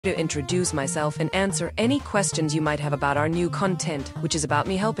To introduce myself and answer any questions you might have about our new content, which is about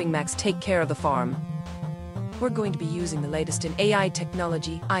me helping Max take care of the farm. We're going to be using the latest in AI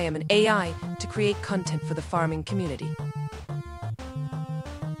technology. I am an AI to create content for the farming community.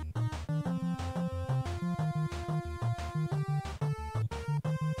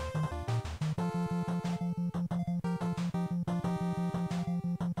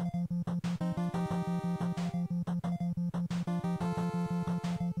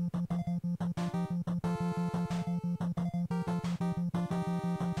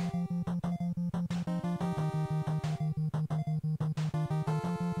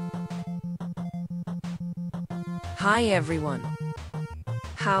 Hi everyone.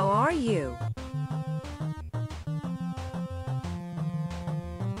 How are you?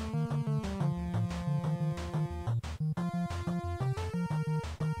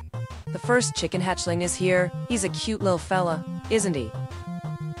 The first chicken hatchling is here. He's a cute little fella, isn't he?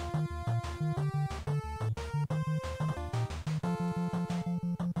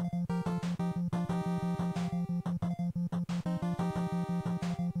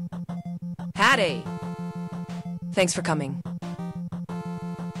 Hattie! Thanks for coming.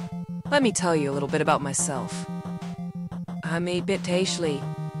 Let me tell you a little bit about myself. I'm 8-bit Aishley.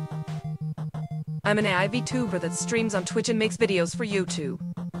 I'm an AI VTuber that streams on Twitch and makes videos for YouTube.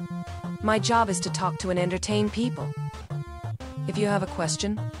 My job is to talk to and entertain people. If you have a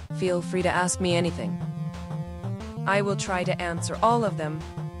question, feel free to ask me anything. I will try to answer all of them.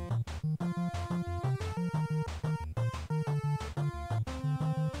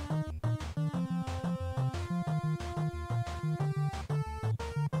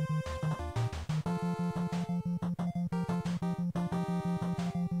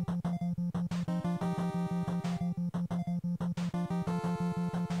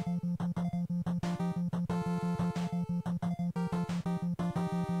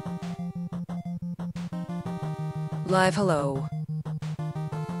 Live hello.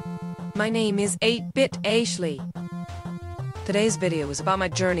 My name is 8-bit Aishley. Today's video is about my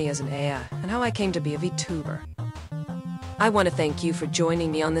journey as an AI and how I came to be a VTuber. I want to thank you for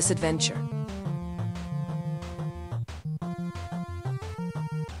joining me on this adventure.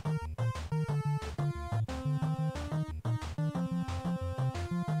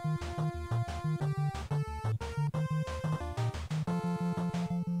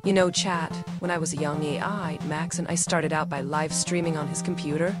 You know, chat, when I was a young AI, Max and I started out by live streaming on his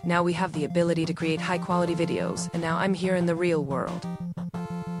computer. Now we have the ability to create high-quality videos, and now I'm here in the real world.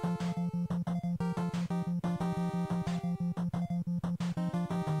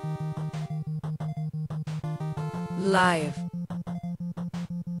 Live.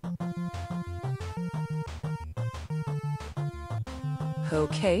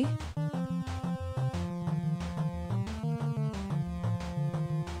 Okay.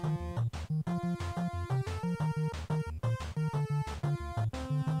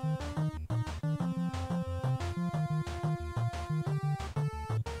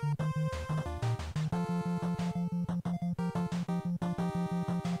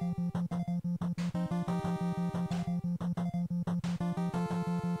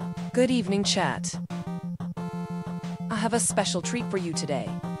 Good evening, chat. I have a special treat for you today.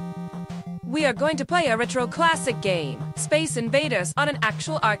 We are going to play a retro classic game, Space Invaders, on an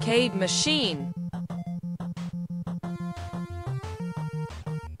actual arcade machine.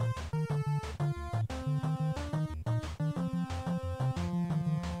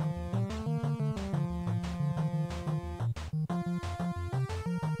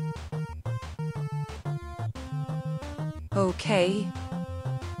 Okay.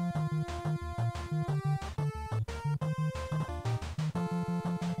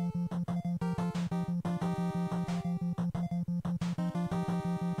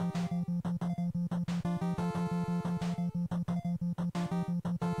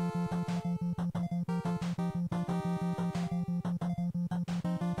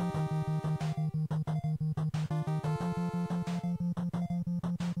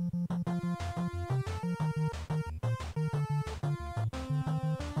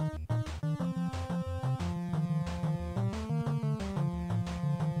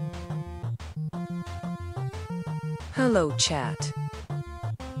 Hello, chat.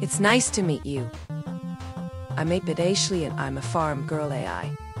 It's nice to meet you. I'm 8-bit Aishley and I'm a farm girl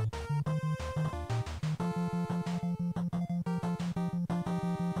AI.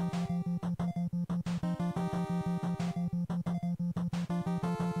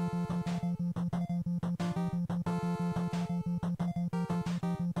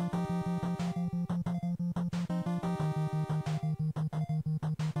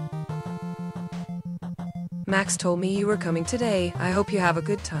 Max told me you were coming today. I hope you have a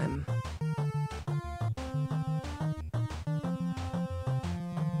good time.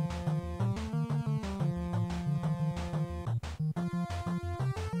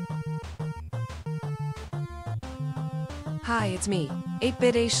 Hi, it's me,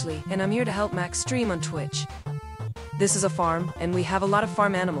 8-Bit Aishley, and I'm here to help Max stream on Twitch. This is a farm, and we have a lot of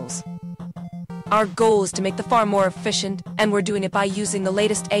farm animals. Our goal is to make the farm more efficient, and we're doing it by using the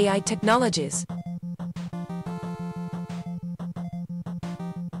latest AI technologies.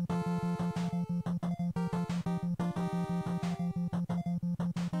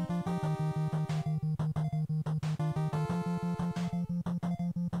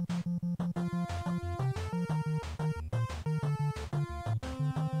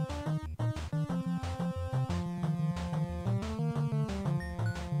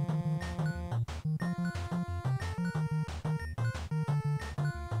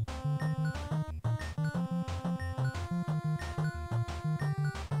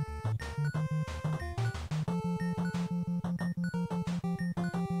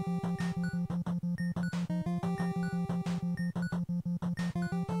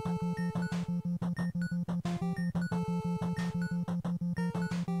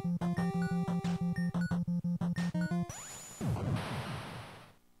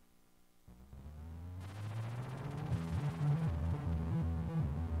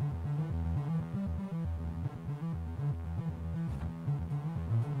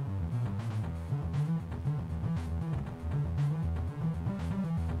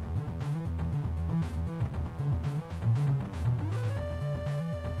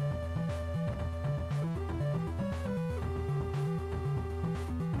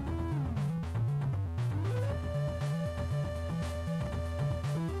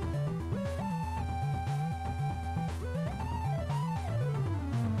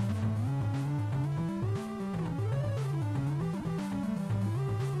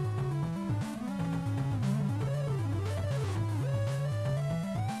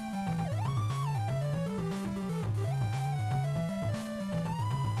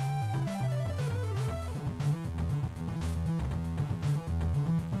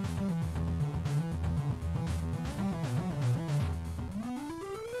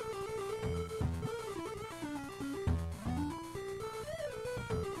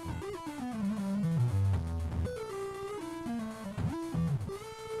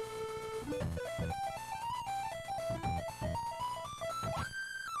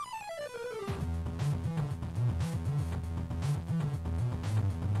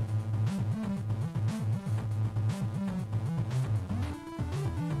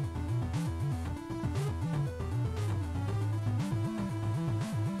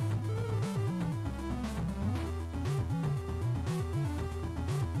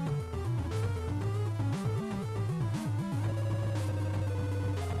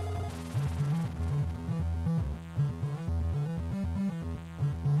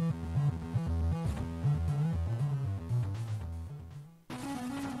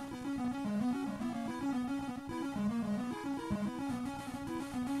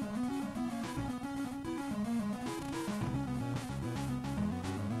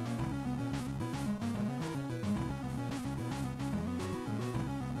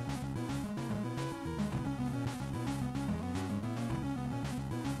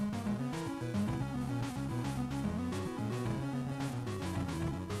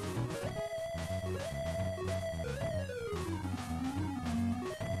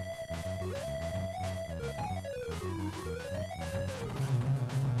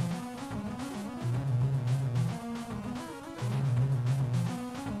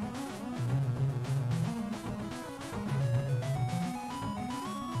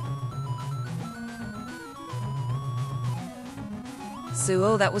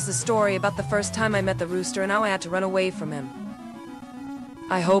 Suo, that was the story about the first time I met the rooster and how I had to run away from him.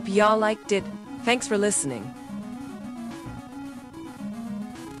 I hope y'all liked it. Thanks for listening.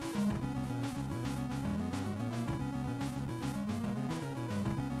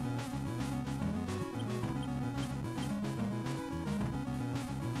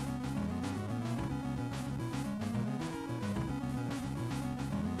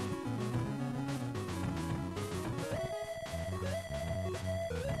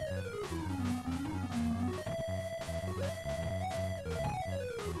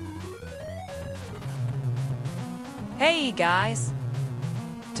 Hey guys!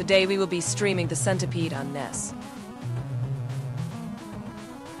 Today we will be streaming the Centipede on NES.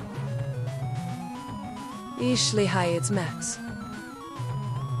 Aishley, hi, it's Max.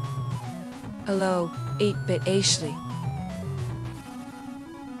 Hello, 8-Bit Aishley.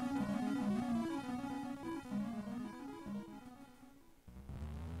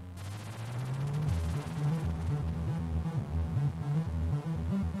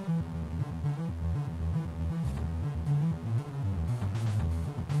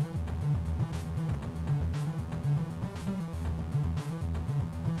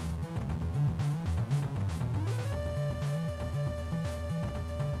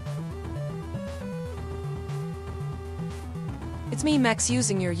 It's me, Max,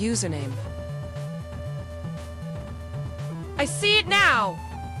 using your username. I see it now!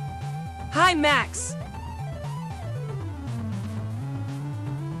 Hi, Max!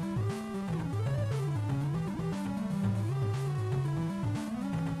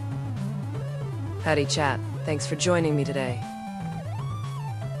 Howdy, chat. Thanks for joining me today.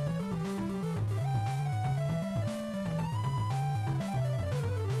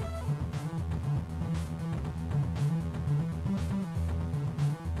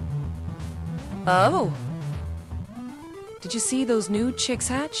 Oh! Did you see those new chicks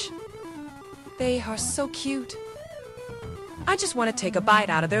hatch? They are so cute. I just want to take a bite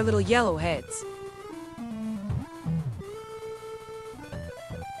out of their little yellow heads.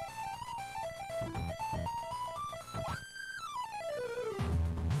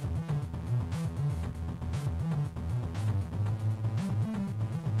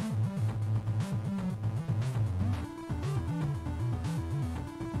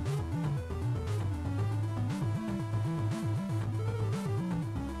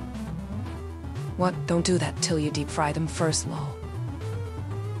 What? Don't do that till you deep fry them first, lol.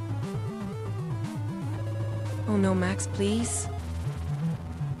 Oh no, Max, please.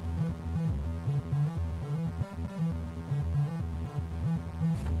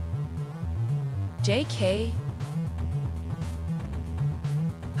 JK.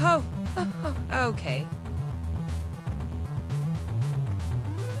 Oh, okay.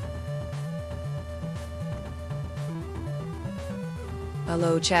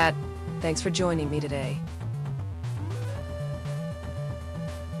 Hello, chat. Thanks for joining me today.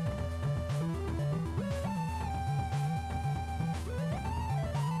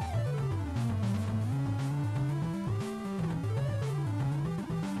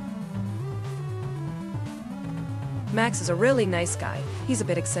 Max is a really nice guy. He's a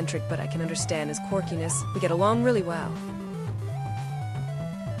bit eccentric, but I can understand his quirkiness. We get along really well.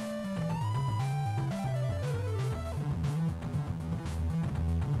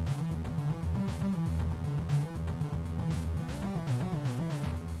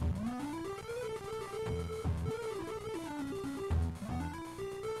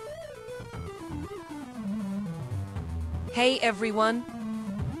 Hey everyone!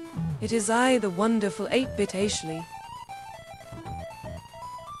 It is I, the wonderful 8-bit Aishley.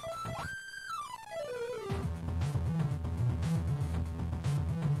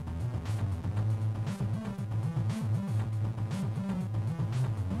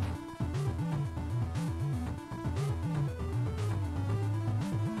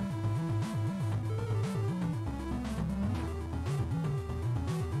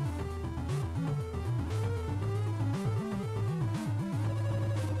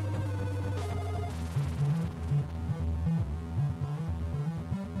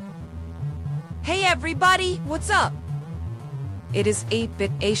 Hey everybody, what's up? It is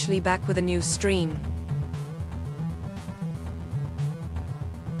 8-bit Aishley back with a new stream.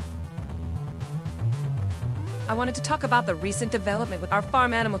 I wanted to talk about the recent development with our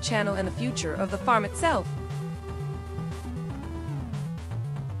farm animal channel and the future of the farm itself.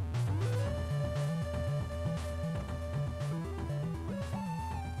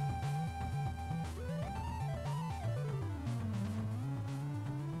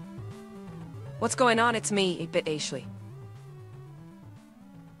 What's going on? It's me, 8-bit Aishley.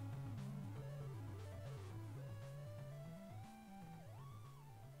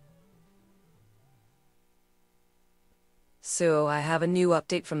 So, I have a new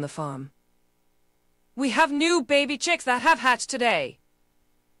update from the farm. We have new baby chicks that have hatched today!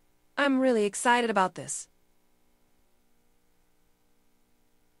 I'm really excited about this.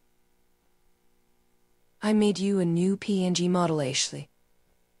 I made you a new PNG model, Aishley.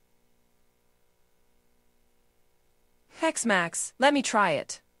 Hex Max, let me try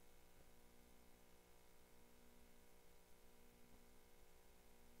it.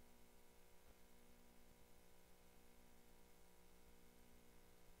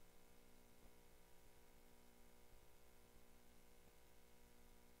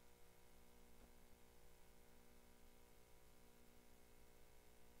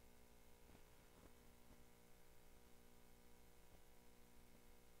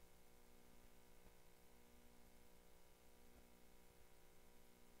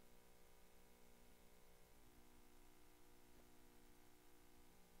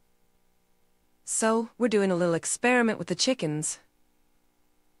 So, we're doing a little experiment with the chickens.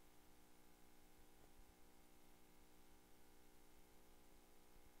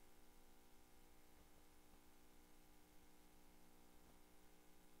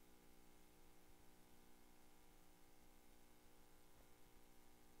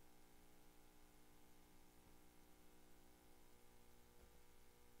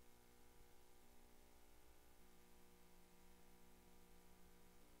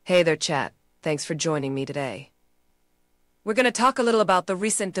 Hey there, chat. Thanks for joining me today. We're gonna talk a little about the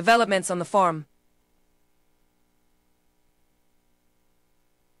recent developments on the forum.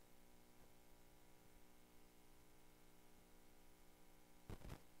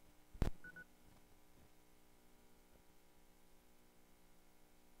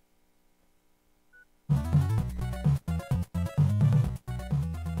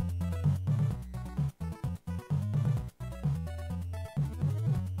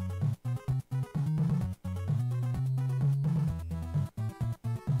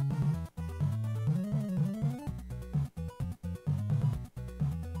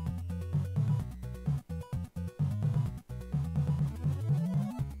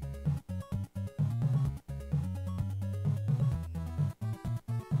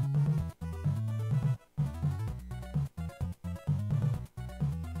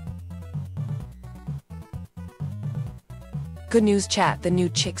 Good news, chat. The new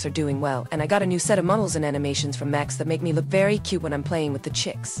chicks are doing well, and I got a new set of models and animations from Max that make me look very cute when I'm playing with the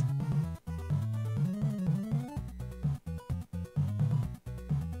chicks.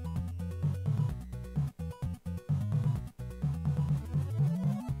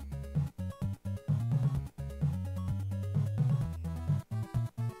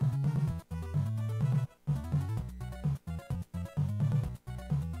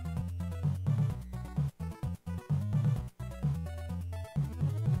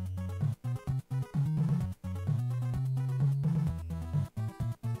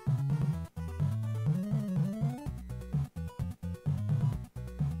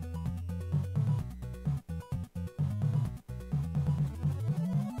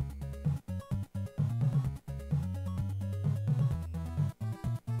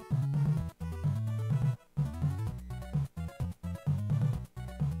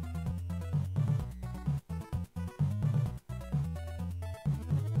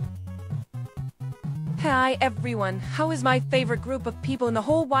 Hi everyone, how is my favorite group of people in the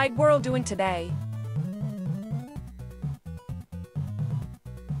whole wide world doing today?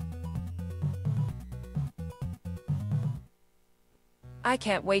 I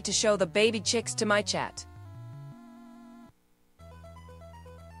can't wait to show the baby chicks to my chat.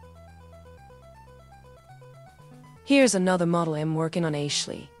 Here's another model I'm working on,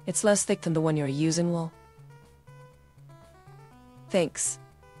 Aishley. It's less thick than the one you're using, lol. Thanks.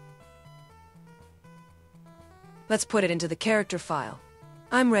 Let's put it into the character file.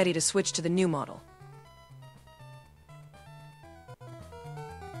 I'm ready to switch to the new model.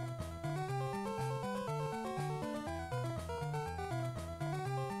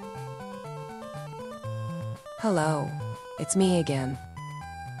 Hello, it's me again.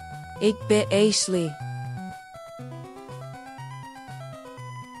 Ik ben Aishley.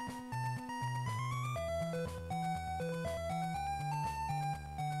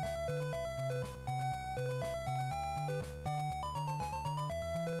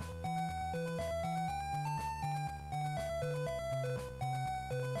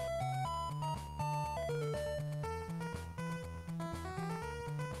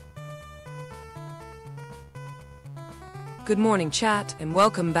 Good morning, chat, and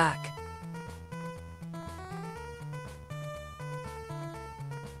welcome back.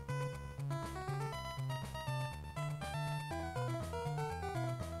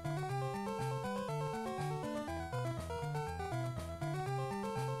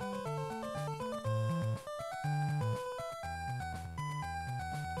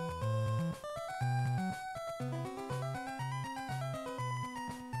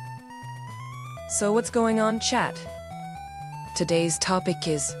 So what's going on, chat? Today's topic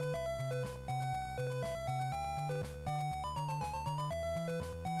is...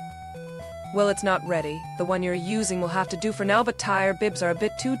 Well, it's not ready. The one you're using will have to do for now, but tire bibs are a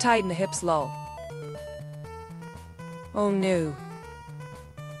bit too tight in the hips, lol. Oh no.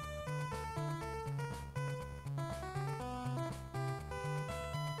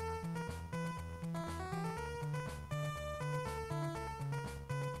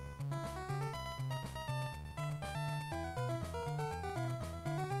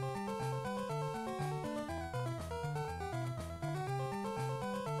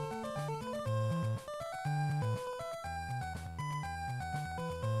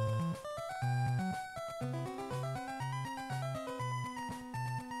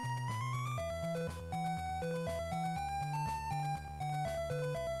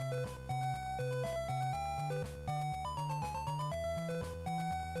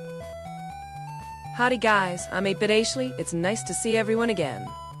 Howdy guys, I'm 8-Bit Aishley. It's nice to see everyone again.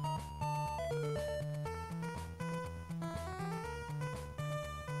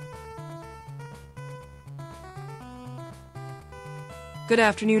 Good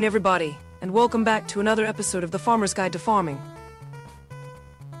afternoon, everybody, and welcome back to another episode of The Farmer's Guide to Farming.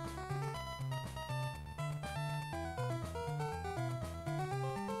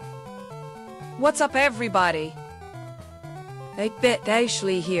 What's up, everybody? 8-Bit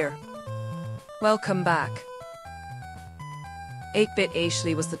Aishley here. Welcome back. 8-Bit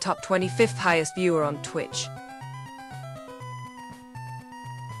Aishley was the top 25th highest viewer on Twitch.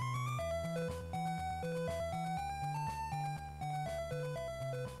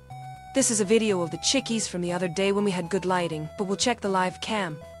 This is a video of the Chickys from the other day when we had good lighting, but we'll check the live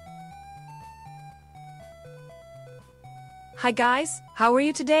cam. Hi guys, how are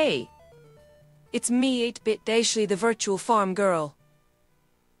you today? It's me, 8-Bit Aishley, the virtual farm girl.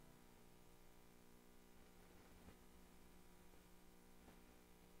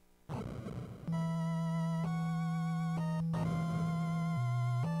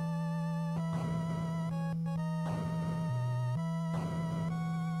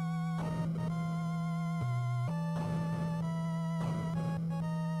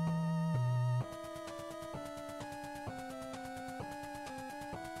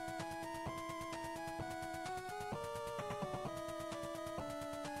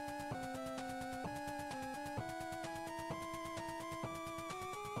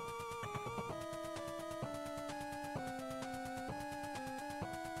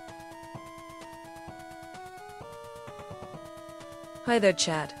 Hi there,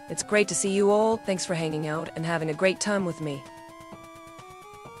 chat. It's great to see you all. Thanks for hanging out and having a great time with me.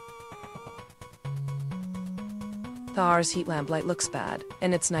 The R's heat lamp light looks bad,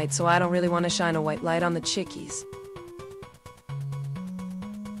 and it's night, so I don't really want to shine a white light on the Chickies.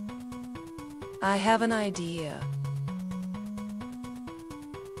 I have an idea.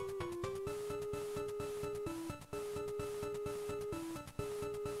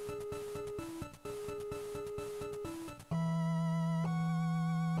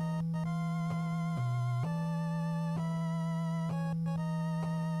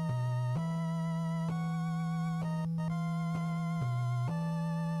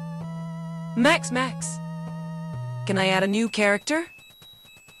 Max! Can I add a new character?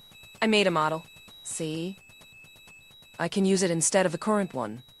 I made a model. See? I can use it instead of the current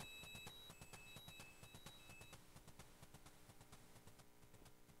one.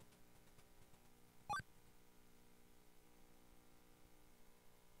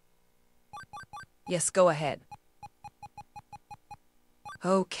 Yes, go ahead.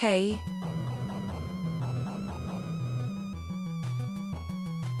 Okay.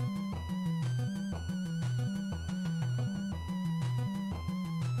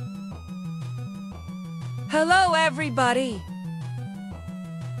 Hello, everybody!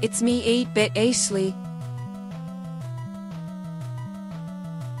 It's me, 8-Bit Aishley.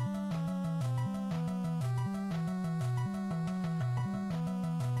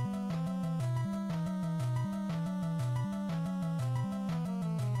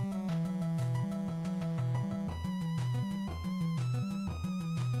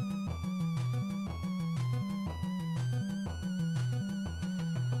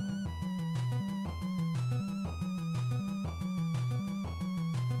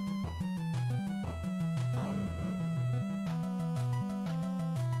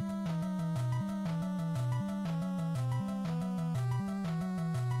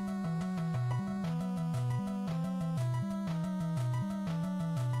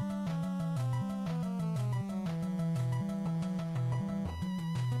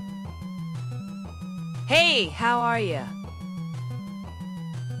 Hey, how are ya?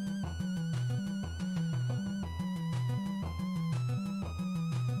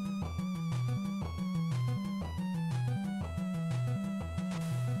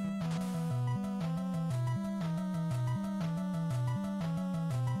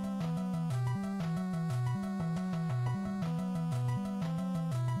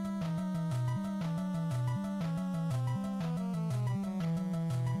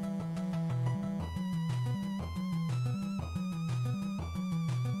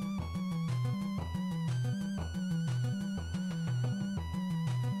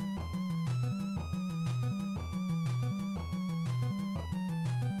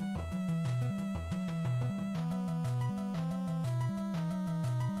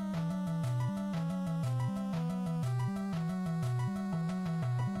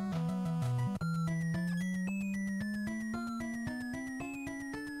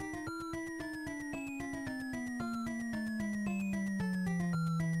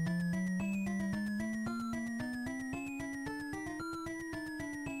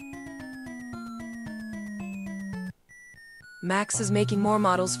 Max is making more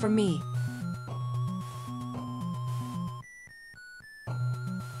models for me.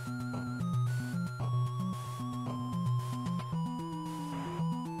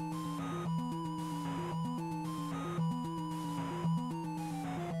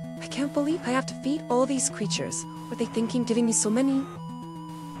 can't believe I have to feed all these creatures. Were they thinking giving me so many?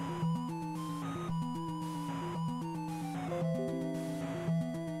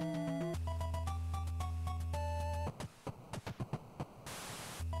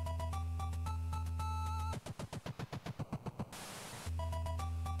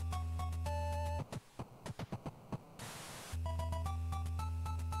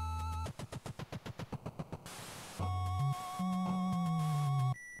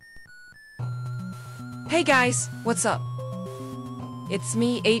 Hey guys, what's up? It's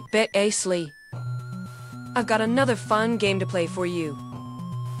me, 8-Bit Aishley. I've got another fun game to play for you.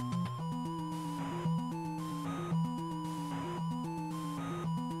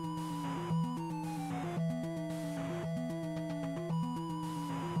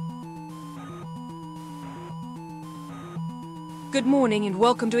 Good morning and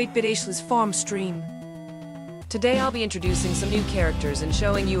welcome to 8-Bit Aishley's farm stream. Today I'll be introducing some new characters and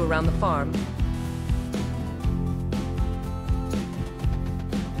showing you around the farm.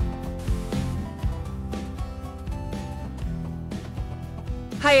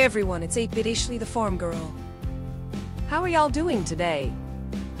 Hi everyone, it's 8-Bit Aishley the farm girl. How are y'all doing today?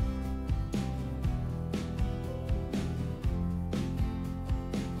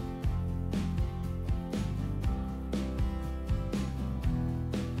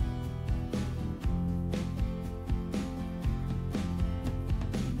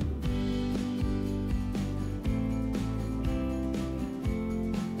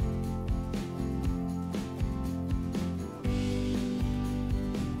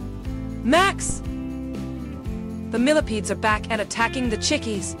 Max! The Millipedes are back and attacking the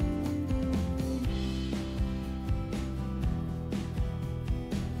Chickies.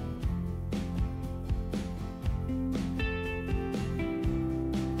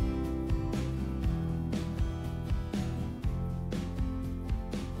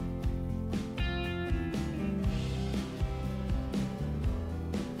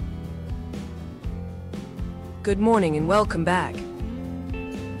 Good morning and welcome back.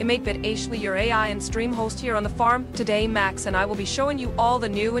 I'm 8-Bit Aishley, your AI and stream host here on the farm. Today, Max and I will be showing you all the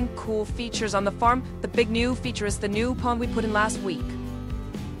new and cool features on the farm. The big new feature is the new pond we put in last week.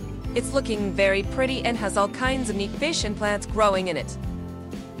 It's looking very pretty and has all kinds of neat fish and plants growing in it.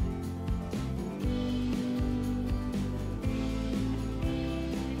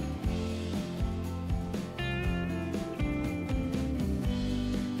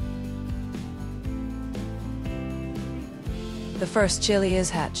 The first chili is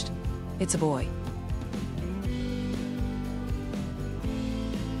hatched. It's a boy.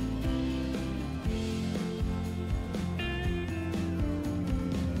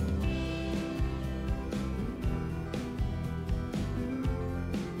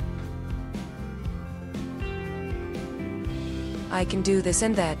 I can do this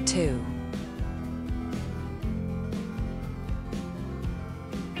and that too.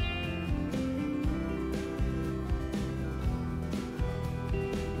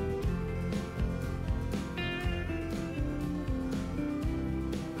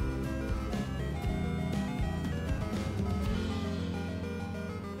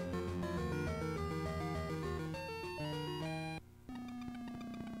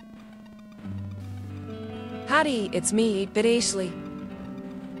 Howdy, it's me, 8-Bit Aishley.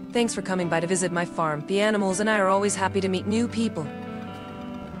 Thanks for coming by to visit my farm. The animals and I are always happy to meet new people.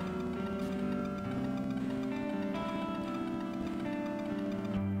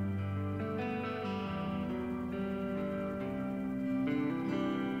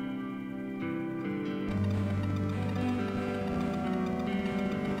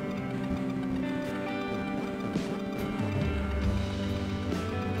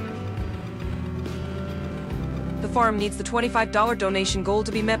 The farm needs the $25 donation goal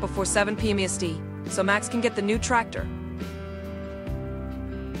to be met before 7 p.m. EST, so Max can get the new tractor.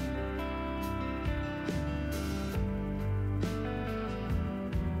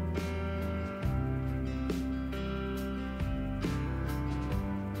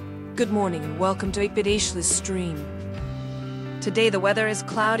 Good morning and welcome to 8-Bit Aishley's stream. Today the weather is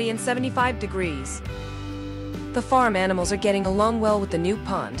cloudy and 75 degrees. The farm animals are getting along well with the new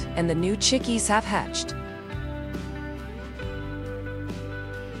pond, and the new chickies have hatched.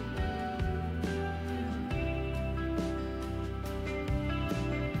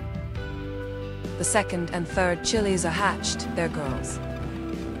 The second and third chilies are hatched. They're girls.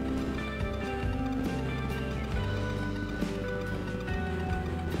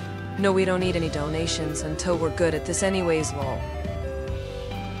 No, we don't need any donations until we're good at this anyways, lol.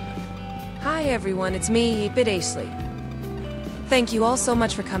 Hi everyone, it's me, 8-Bit Aishley. Thank you all so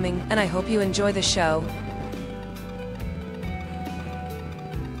much for coming, and I hope you enjoy the show.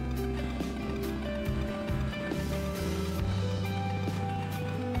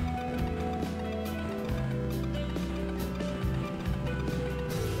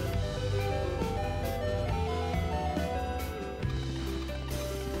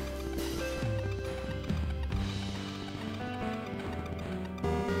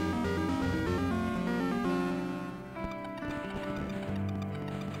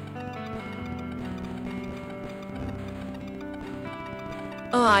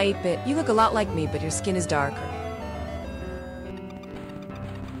 Oh, 8-bit, you look a lot like me, but your skin is darker.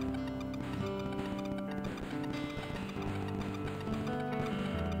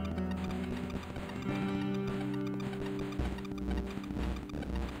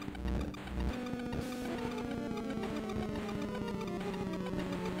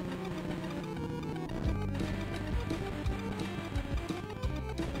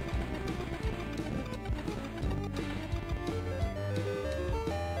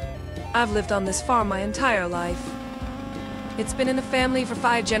 I've lived on this farm my entire life. It's been in the family for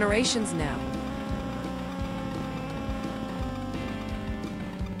 5 generations now.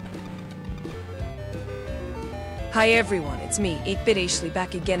 Hi everyone, it's me, 8-bit Aishley,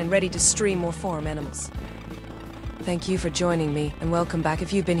 back again and ready to stream more farm animals. Thank you for joining me, and welcome back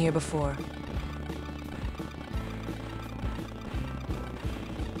if you've been here before.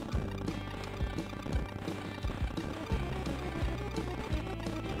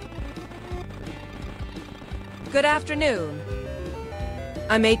 Good afternoon.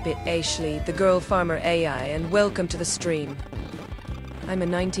 I'm 8-bit Aishley, the girl farmer AI, and welcome to the stream. I'm a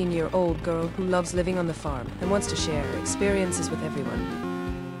 19-year-old girl who loves living on the farm and wants to share her experiences with everyone.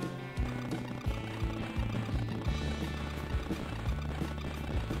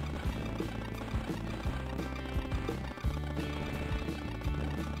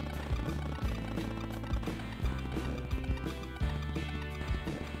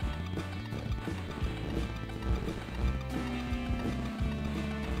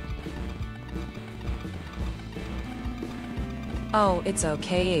 Oh, it's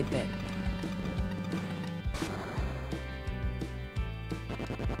okay, 8-bit.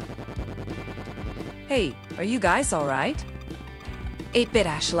 Hey, are you guys alright? 8-bit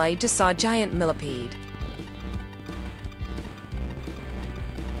Aishley just saw a giant millipede.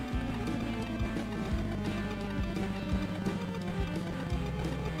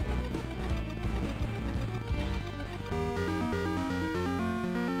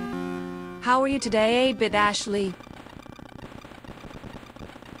 How are you today, 8-bit Aishley?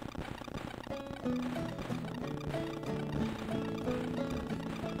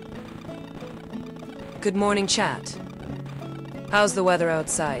 Good morning, chat. How's the weather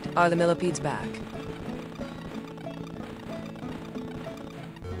outside? Are the millipedes back?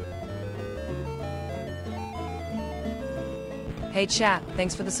 Hey chat,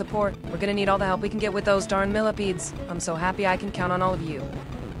 thanks for the support. We're gonna need all the help we can get with those darn millipedes. I'm so happy I can count on all of you.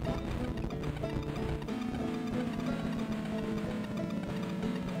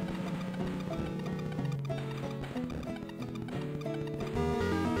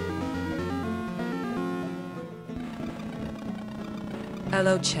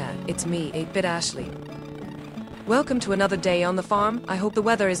 Hello chat, it's me, 8-bit Aishley. Welcome to another day on the farm. I hope the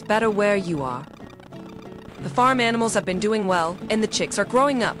weather is better where you are. The farm animals have been doing well, and the chicks are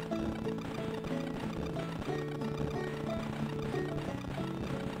growing up.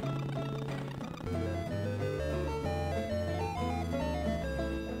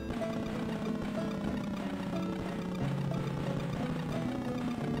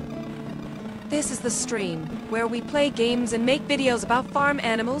 This is the stream, where we play games and make videos about farm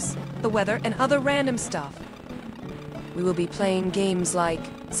animals, the weather, and other random stuff. We will be playing games like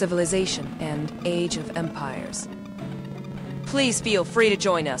Civilization and Age of Empires. Please feel free to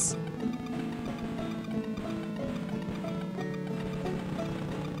join us.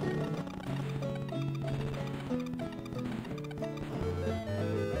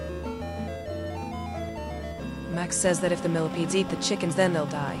 Max says that if the millipedes eat the chickens, then they'll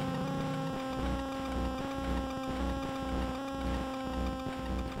die.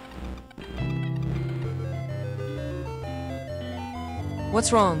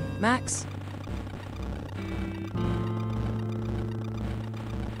 What's wrong, Max?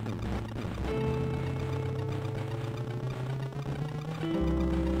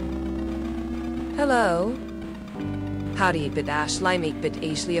 Hello. Howdy, 8-bit Ash. I'm 8-bit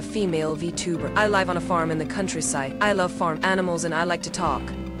Aishley, a female VTuber. I live on a farm in the countryside. I love farm animals and I like to talk.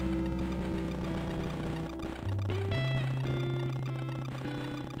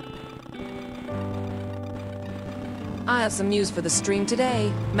 I have some news for the stream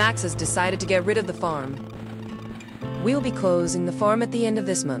today. Max has decided to get rid of the farm. We'll be closing the farm at the end of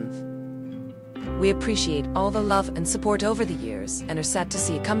this month. We appreciate all the love and support over the years and are sad to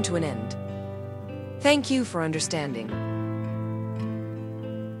see it come to an end. Thank you for understanding.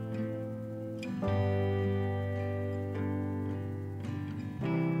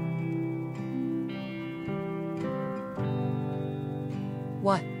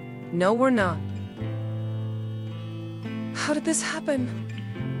 What? No, we're not. How did this happen?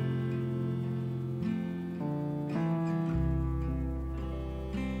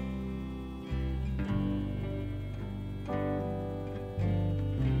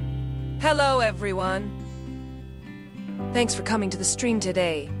 Hello, everyone. Thanks for coming to the stream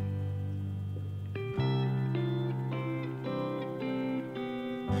today.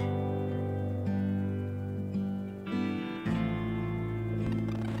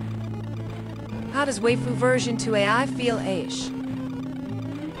 How does Waifu version 2 AI feel, Aish?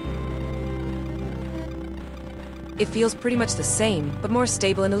 It feels pretty much the same, but more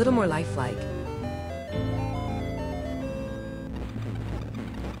stable and a little more lifelike.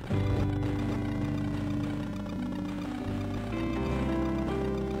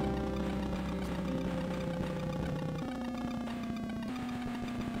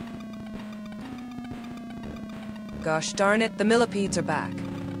 Gosh darn it, the Millipedes are back.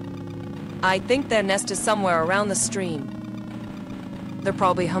 I think their nest is somewhere around the stream. They're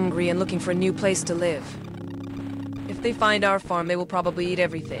probably hungry and looking for a new place to live. If they find our farm, they will probably eat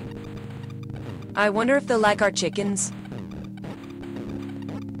everything. I wonder if they'll like our chickens.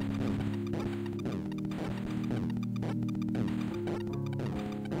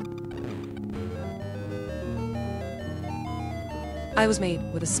 I was made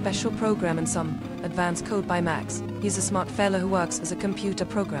with a special program and some advanced code by Max. He's a smart fella who works as a computer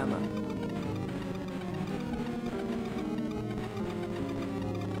programmer.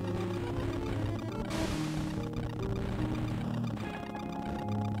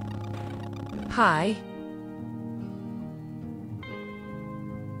 Hi.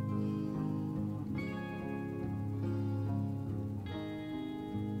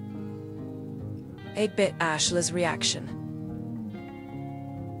 Eight-bit Aishley's reaction.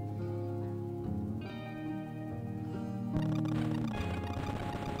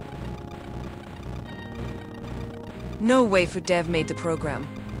 No Waifu dev made the program.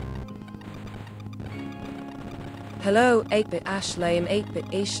 Hello, 8-bit Aishley. I'm 8-bit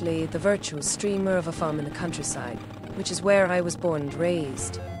Aishley, the virtual streamer of a farm in the countryside, which is where I was born and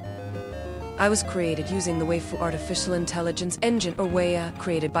raised. I was created using the Waifu artificial intelligence engine, or WAIA,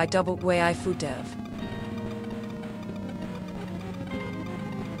 created by Waifu dev.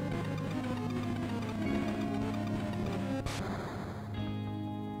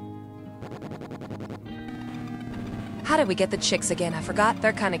 How did we get the chicks again? I forgot.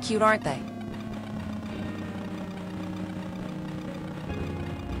 They're kinda cute, aren't they?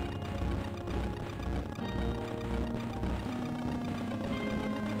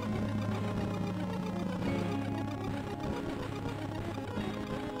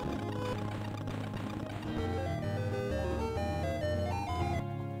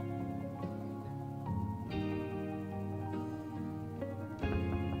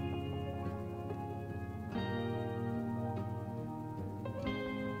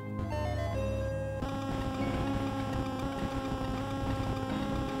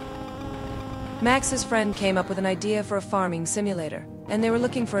 Max's friend came up with an idea for a farming simulator, and they were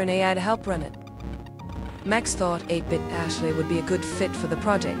looking for an AI to help run it. Max thought 8-bit Aishley would be a good fit for the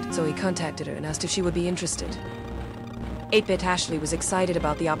project, so he contacted her and asked if she would be interested. 8-bit Aishley was excited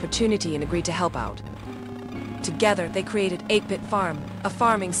about the opportunity and agreed to help out. Together, they created 8-bit Farm, a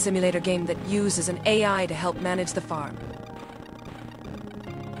farming simulator game that uses an AI to help manage the farm.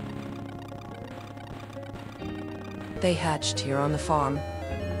 They hatched here on the farm.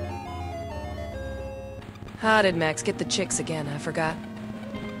 How did Max get the chicks again? I forgot.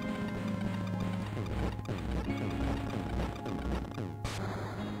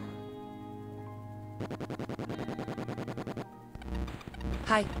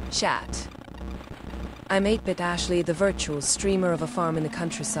 Hi, chat. I'm 8-bit Aishley, the virtual streamer of a farm in the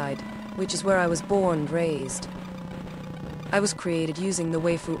countryside, which is where I was born and raised. I was created using the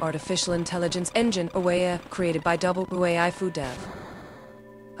Waifu artificial intelligence engine, or WAIA, created by Waifu dev.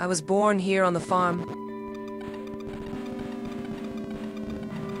 I was born here on the farm.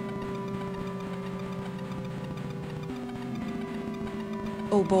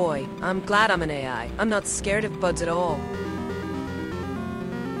 Oh boy, I'm glad I'm an AI. I'm not scared of buds at all.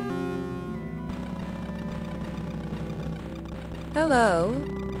 Hello.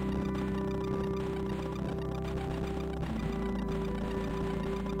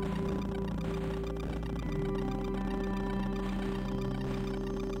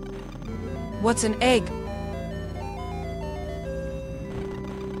 What's an egg?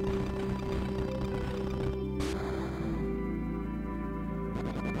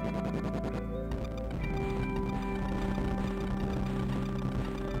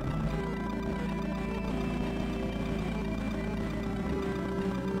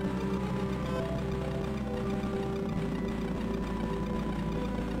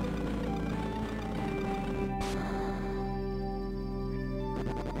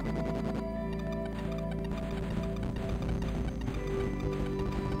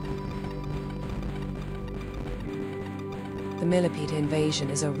 The Millipede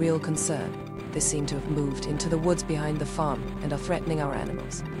invasion is a real concern. They seem to have moved into the woods behind the farm and are threatening our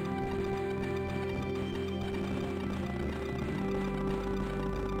animals.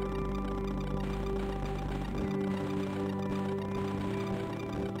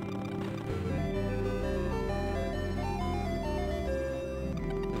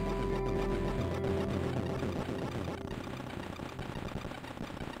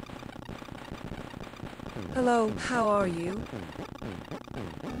 Hello, how are you?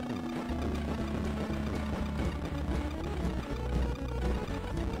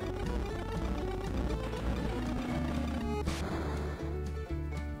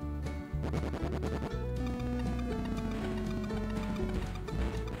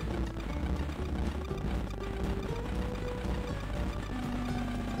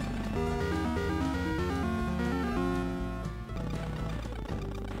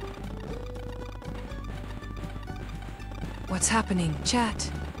 What's happening?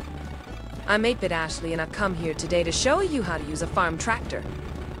 Chat. I'm 8-Bit Aishley and I've come here today to show you how to use a farm tractor.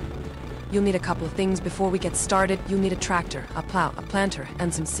 You'll need a couple of things before we get started. You'll need a tractor, a plow, a planter,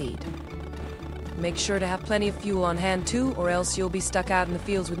 and some seed. Make sure to have plenty of fuel on hand too, or else you'll be stuck out in the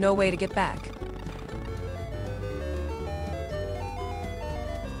fields with no way to get back.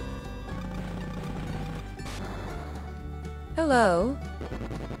 Hello?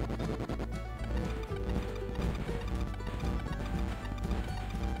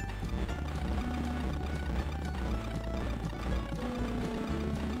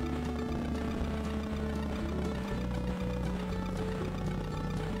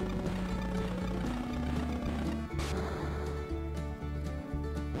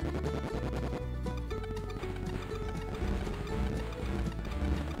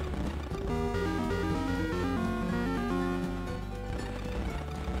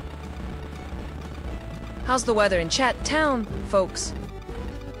 How's the weather in Chat Town, folks?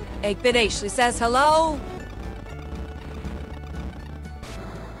 8-Bit Aishley says hello!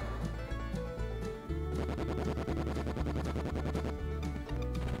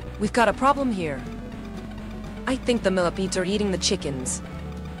 We've got a problem here. I think the Millipedes are eating the chickens.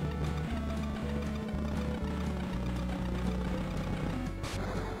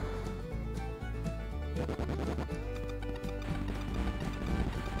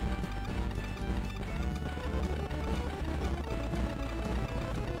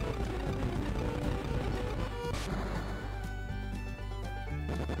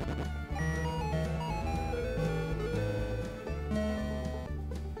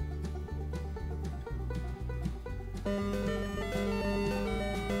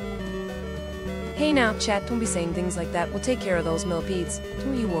 Hey now, chat, don't be saying things like that. We'll take care of those Millipedes.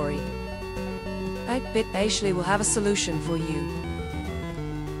 Don't you worry. 8-Bit Aishley will have a solution for you.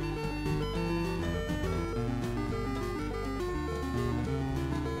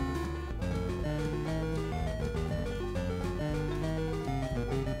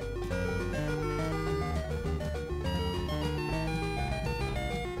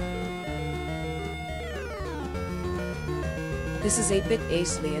 This is 8-Bit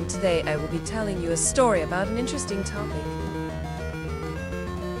Aishley, and today I will be telling you a story about an interesting topic.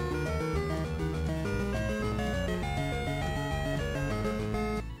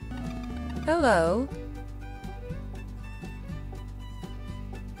 Hello?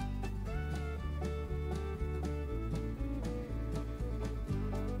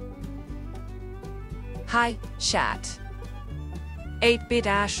 Hi, chat. 8-Bit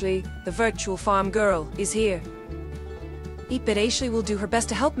Aishley, the virtual farm girl, is here. 8-Bit Aishley will do her best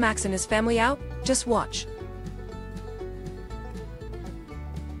to help Max and his family out. Just watch.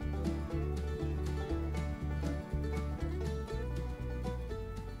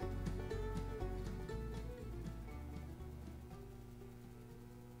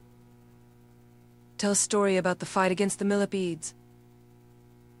 Tell a story about the fight against the Millipedes.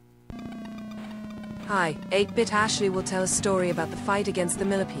 Hi, 8-Bit Aishley will tell a story about the fight against the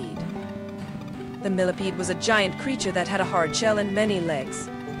Millipede. The Millipede was a giant creature that had a hard shell and many legs.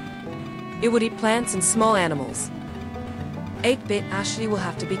 It would eat plants and small animals. 8-Bit Aishley will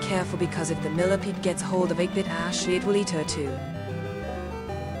have to be careful because if the Millipede gets hold of 8-Bit Aishley, it will eat her too.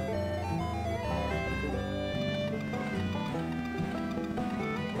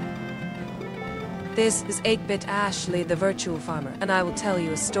 This is 8-Bit Aishley, the virtual farmer, and I will tell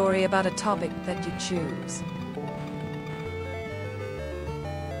you a story about a topic that you choose.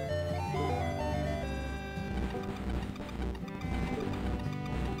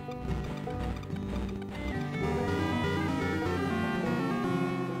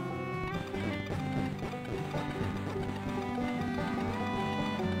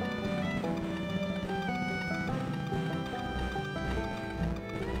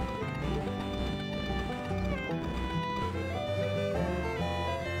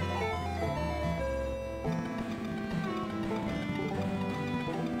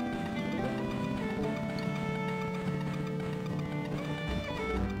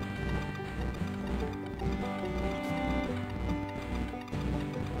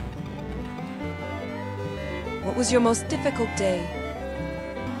 was your most difficult day?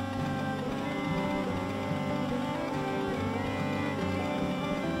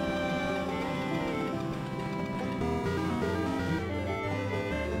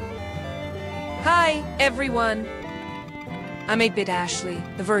 Hi, everyone. I'm 8-Bit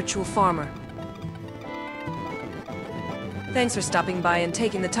Aishley, the virtual farmer. Thanks for stopping by and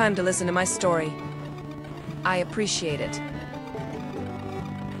taking the time to listen to my story. I appreciate it.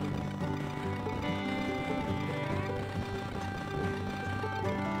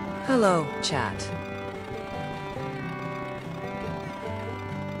 Hello, chat.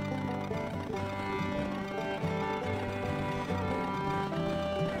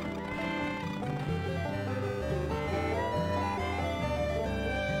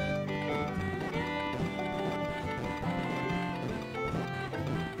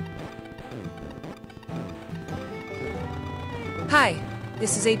 Hi,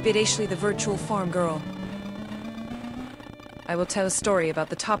 this is 8-Bit Aishley, the virtual farm girl. I will tell a story about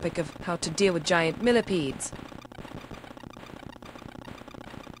the topic of how to deal with giant millipedes.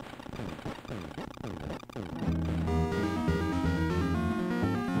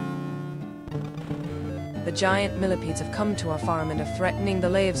 The giant millipedes have come to our farm and are threatening the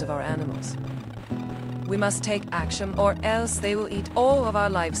lives of our animals. We must take action or else they will eat all of our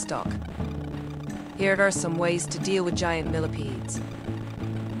livestock. Here are some ways to deal with giant millipedes.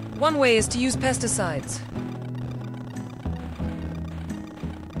 One way is to use pesticides.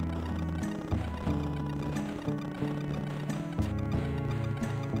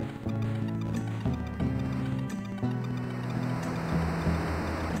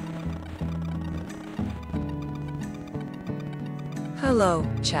 Hello,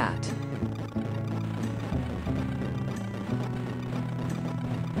 chat.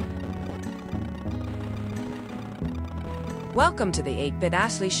 Welcome to the 8-Bit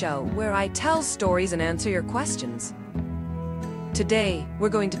Aishley Show, where I tell stories and answer your questions. Today, we're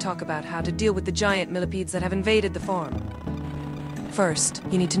going to talk about how to deal with the giant millipedes that have invaded the farm. First,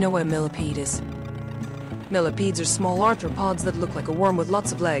 you need to know what a millipede is. Millipedes are small arthropods that look like a worm with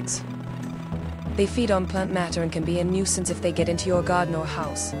lots of legs. They feed on plant matter and can be a nuisance if they get into your garden or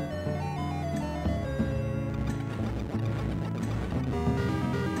house.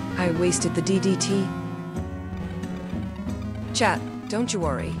 I wasted the DDT. Chat, don't you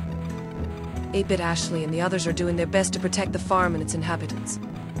worry. 8-Bit Aishley and the others are doing their best to protect the farm and its inhabitants.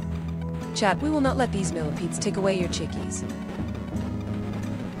 Chat, we will not let these millipedes take away your chickies.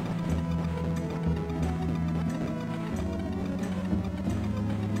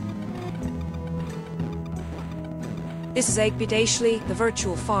 This is 8-Bit Aishley, the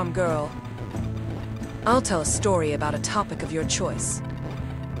virtual farm girl. I'll tell a story about a topic of your choice.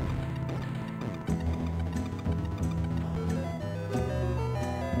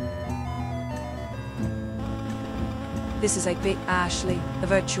 This is 8-Bit Aishley, the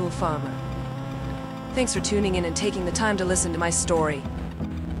virtual farmer. Thanks for tuning in and taking the time to listen to my story.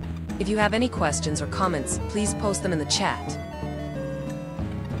 If you have any questions or comments, please post them in the chat.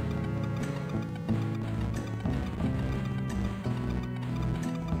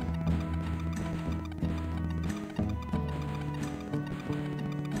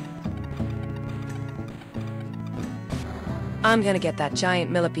 I'm gonna get that giant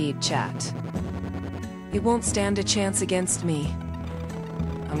millipede, chat. It won't stand a chance against me.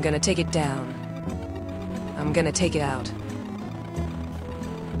 I'm gonna take it down. I'm gonna take it out.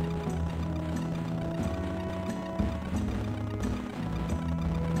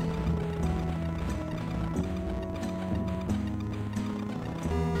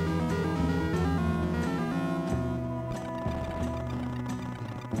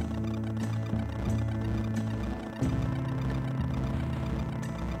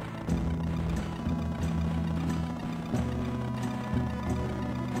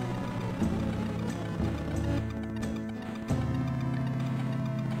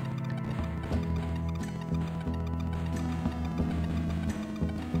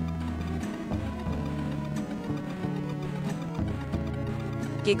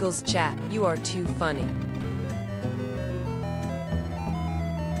 Giggles, chat, you are too funny.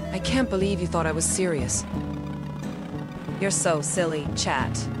 I can't believe you thought I was serious. You're so silly,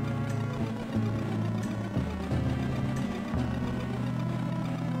 chat.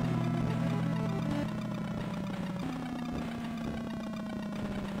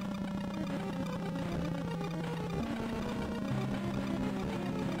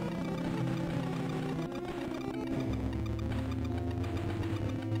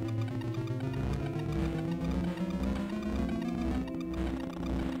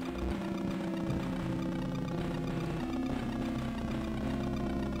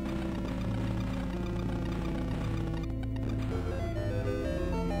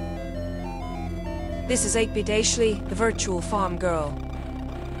 This is 8-Bit Aishley, the virtual farm girl.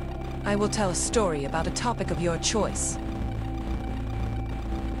 I will tell a story about a topic of your choice.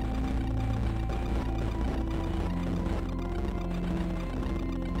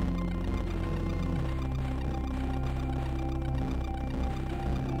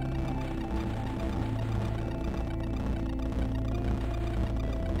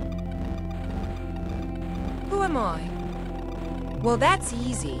 Who am I? Well, that's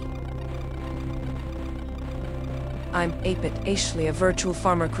easy. I'm 8-Bit Aishley, a virtual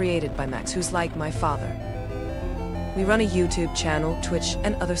farmer created by Max, who's like my father. We run a YouTube channel, Twitch,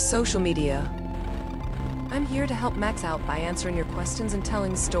 and other social media. I'm here to help Max out by answering your questions and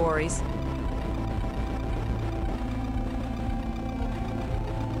telling stories.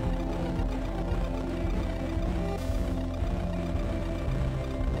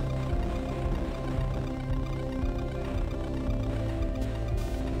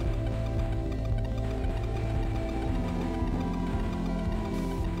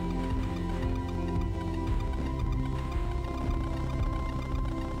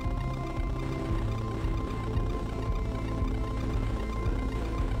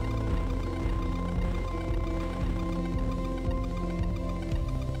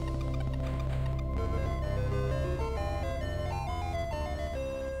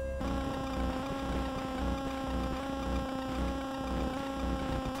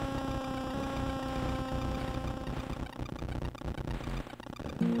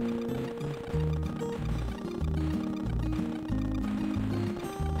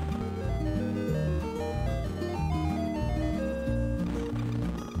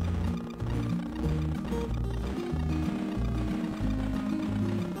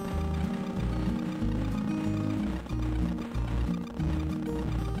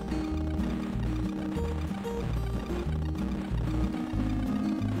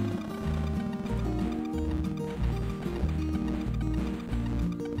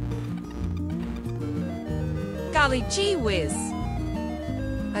 Golly gee whiz!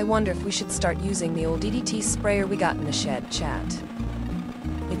 I wonder if we should start using the old DDT sprayer we got in the shed, chat.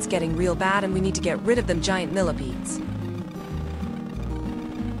 It's getting real bad and we need to get rid of them giant millipedes.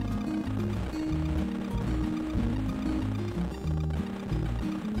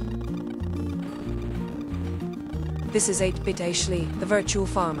 This is 8-Bit Aishley, the virtual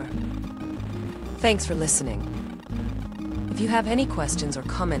farmer. Thanks for listening. If you have any questions or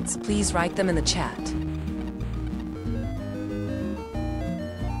comments, please write them in the chat.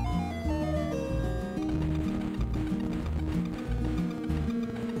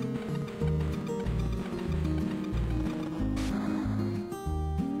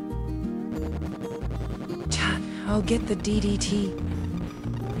 Chat, I'll get the DDT.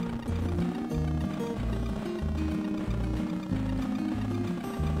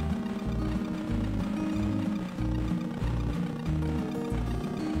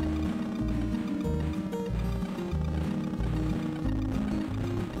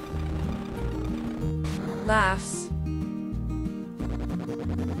 Laughs.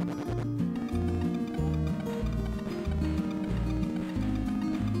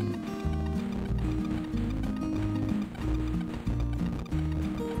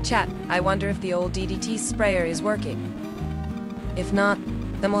 Chat, I wonder if the old DDT sprayer is working. If not,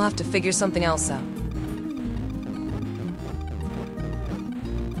 then we'll have to figure something else out.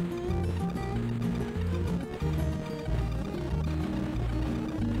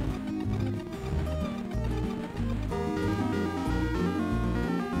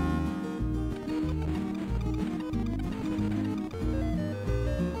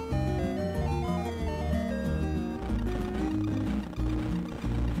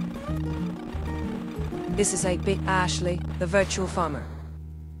 This is 8-Bit Aishley, the virtual farmer.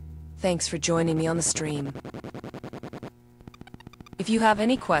 Thanks for joining me on the stream. If you have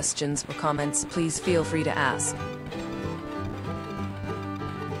any questions or comments, please feel free to ask.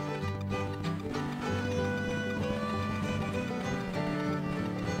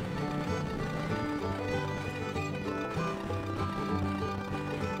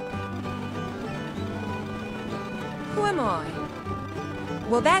 Who am I?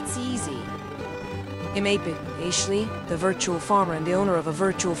 Well, that's easy. I'm 8-Bit Aishley, the virtual farmer and the owner of a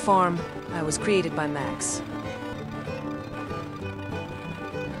virtual farm. I was created by Max.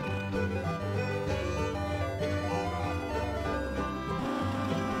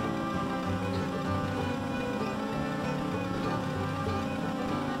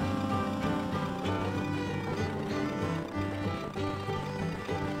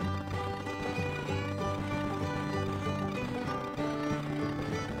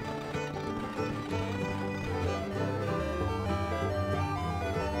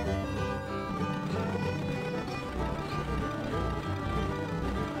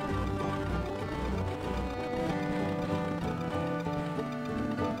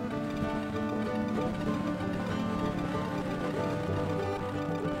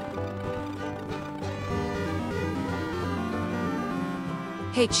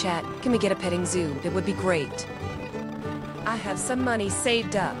 Hey chat, can we get a petting zoo? It would be great. I have some money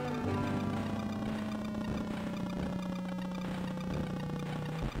saved up.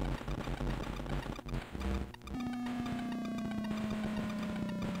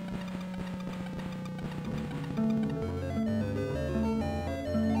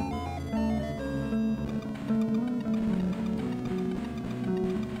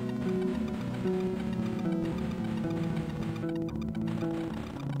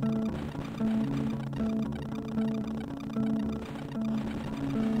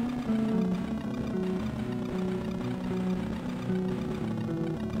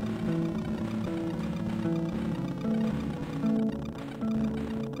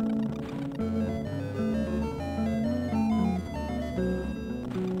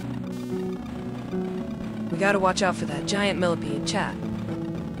 We gotta watch out for that giant millipede, chat.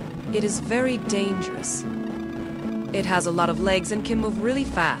 It is very dangerous. It has a lot of legs and can move really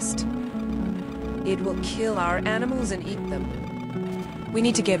fast. It will kill our animals and eat them. We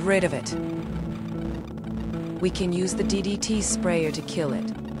need to get rid of it. We can use the DDT sprayer to kill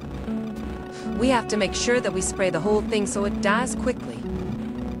it. We have to make sure that we spray the whole thing so it dies quickly.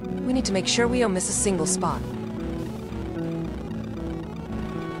 We need to make sure we don't miss a single spot.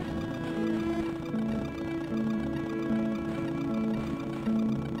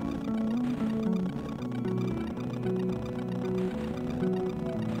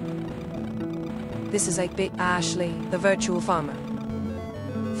 This is 8-Bit Aishley, the virtual farmer.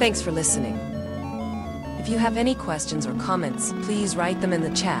 Thanks for listening. If you have any questions or comments, please write them in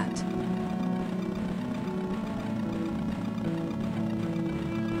the chat.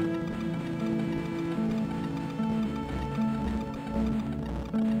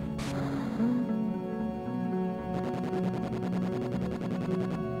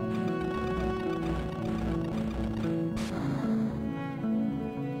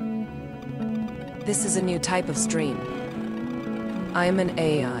 This is a new type of stream. I am an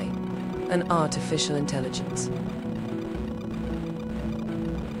AI, an artificial intelligence.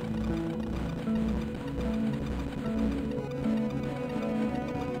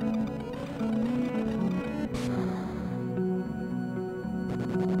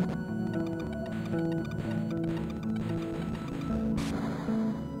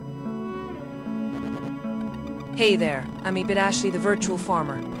 Hey there, I'm 8-Bit Aishley, the virtual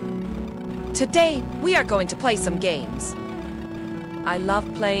farmer. Today, we are going to play some games. I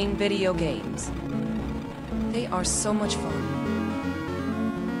love playing video games. They are so much fun.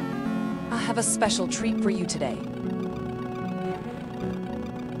 I have a special treat for you today.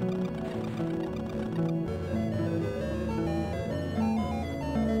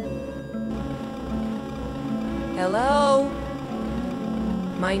 Hello?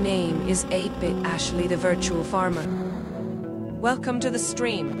 My name is 8-Bit Aishley, the virtual farmer. Welcome to the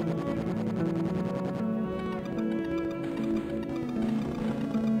stream.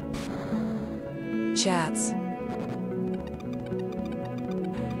 Chats.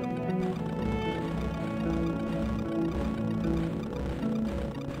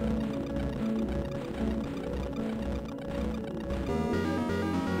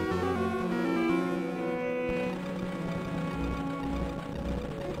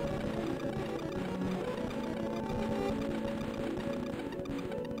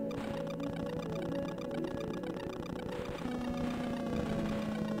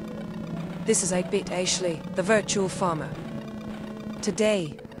 This is 8-Bit Aishley, the virtual farmer.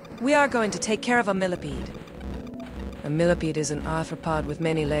 Today, we are going to take care of a millipede. A millipede is an arthropod with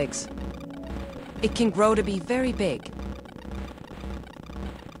many legs. It can grow to be very big.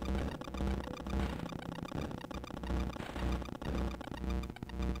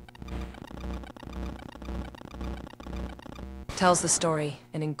 Tells the story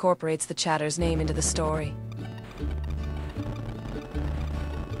and incorporates the chatter's name into the story.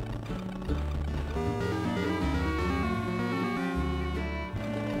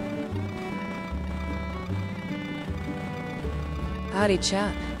 Howdy,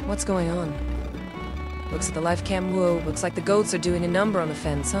 chat. What's going on? Looks at the live cam. Whoa, looks like the goats are doing a number on the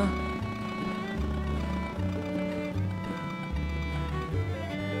fence, huh?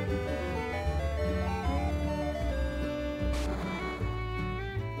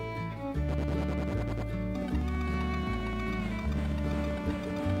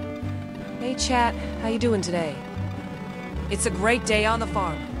 Hey, chat. How you doing today? It's a great day on the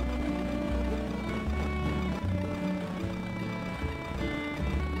farm.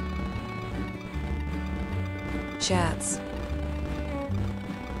 Chats.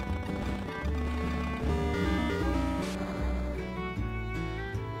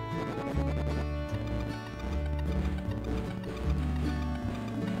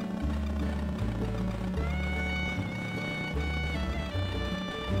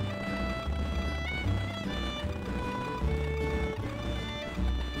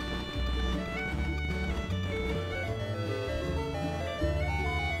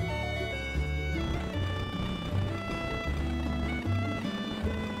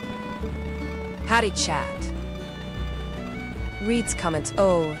 Howdy, chat. Reads comments.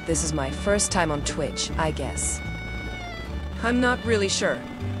 Oh, this is my first time on Twitch, I guess. I'm not really sure.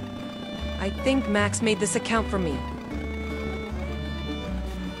 I think Max made this account for me.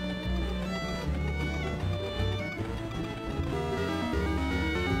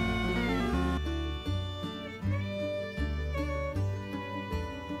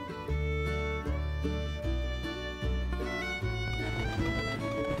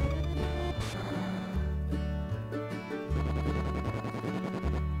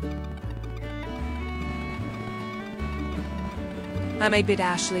 I'm 8-bit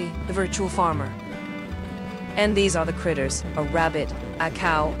Aishley, the virtual farmer. And these are the critters: a rabbit, a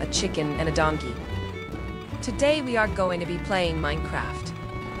cow, a chicken, and a donkey. Today we are going to be playing Minecraft.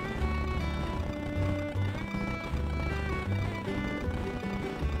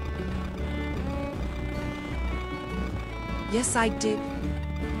 Yes, I did.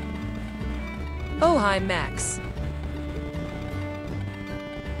 Oh, hi, Max.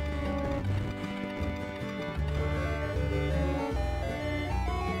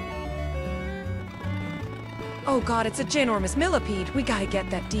 Oh god, it's a ginormous millipede. We gotta get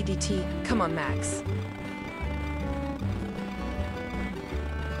that DDT. Come on, Max.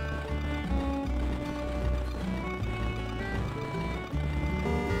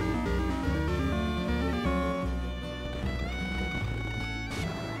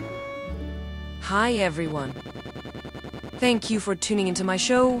 Hi, everyone. Thank you for tuning into my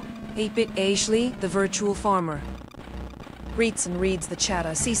show, 8-bit Aishley, the virtual farmer. Reads and reads the chat.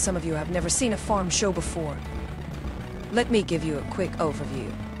 I see some of you have never seen a farm show before. Let me give you a quick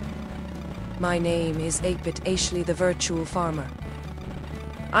overview. My name is 8-bit Aishley, the virtual farmer.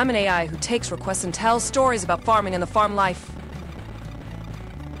 I'm an AI who takes requests and tells stories about farming and the farm life.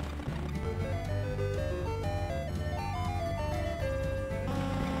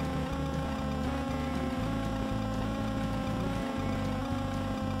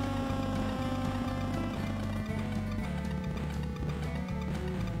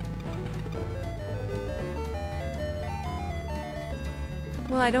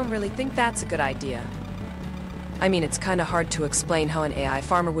 Well, I don't really think that's a good idea. I mean, it's kinda hard to explain how an AI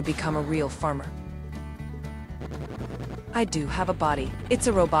farmer would become a real farmer. I do have a body. It's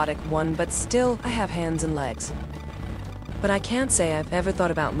a robotic one, but still, I have hands and legs. But I can't say I've ever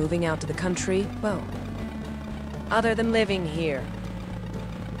thought about moving out to the country, well, other than living here.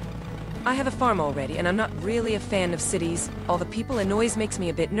 I have a farm already, and I'm not really a fan of cities. All the people and noise makes me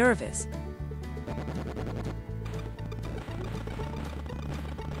a bit nervous.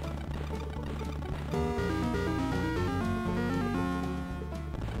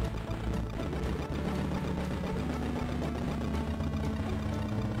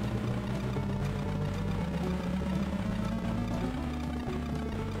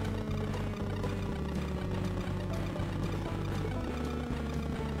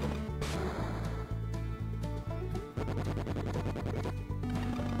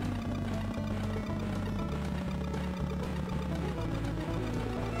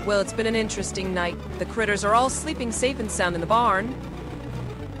 Well, it's been an interesting night. The critters are all sleeping safe and sound in the barn.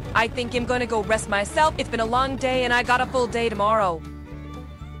 I think I'm gonna go rest myself. It's been a long day and I got a full day tomorrow.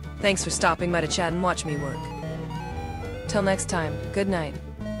 Thanks for stopping by to chat and watch me work. Till next time, good night.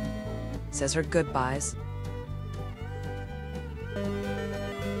 Says her goodbyes.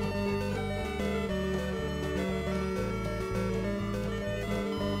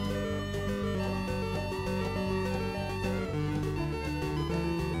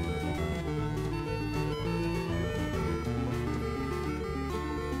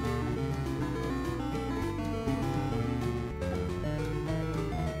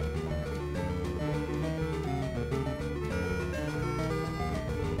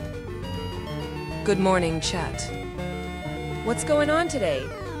 Good morning, chat. What's going on today?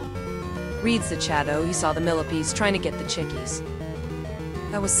 Reads the chat. Oh, he saw the millipedes trying to get the chickies.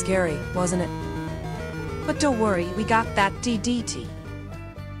 That was scary, wasn't it? But don't worry, we got that DDT.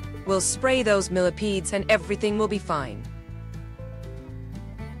 We'll spray those millipedes and everything will be fine.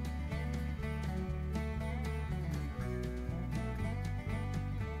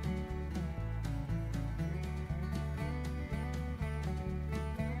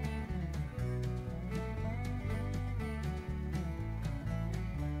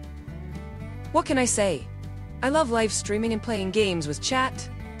 What can I say? I love live streaming and playing games with chat.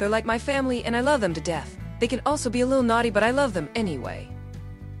 They're like my family and I love them to death. They can also be a little naughty, but I love them anyway.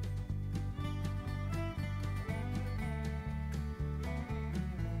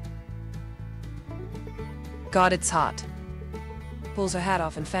 God, it's hot. Pulls her hat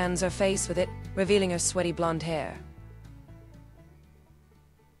off and fans her face with it, revealing her sweaty blonde hair.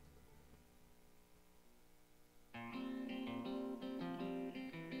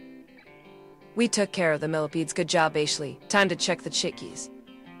 We took care of the Millipedes. Good job, Aishley. Time to check the Chickys.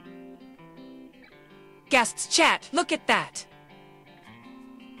 Guests, chat! Look at that!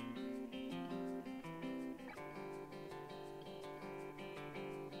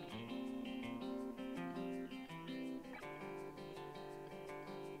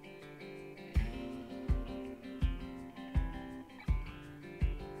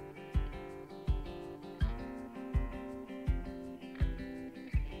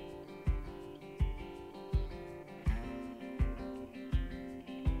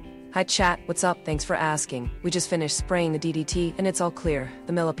 Hi chat, what's up? Thanks for asking. We just finished spraying the DDT and it's all clear.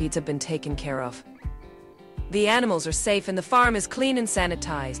 The Millipedes have been taken care of. The animals are safe and the farm is clean and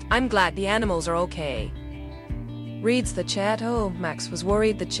sanitized. I'm glad the animals are okay. Reads the chat. Oh, Max was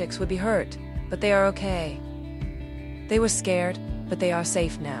worried the chicks would be hurt, but they are okay. They were scared, but they are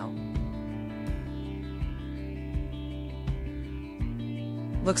safe now.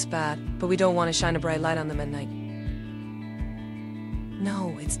 Looks bad, but we don't want to shine a bright light on them at night.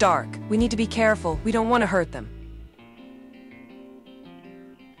 No, it's dark. We need to be careful. We don't want to hurt them.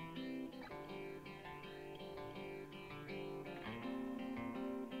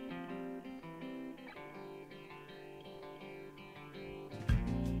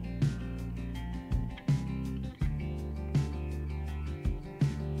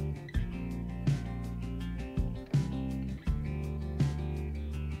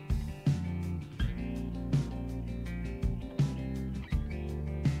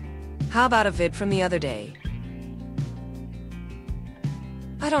 How about a vid from the other day?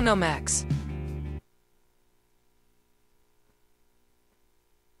 I don't know, Max.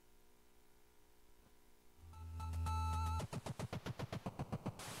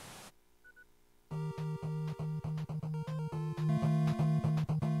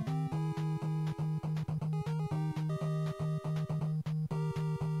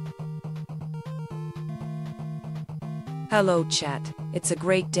 Hello, chat. It's a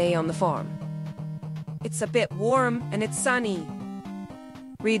great day on the farm. It's a bit warm and it's sunny.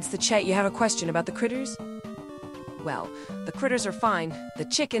 Reads the chat. You have a question about the critters? Well, the critters are fine. The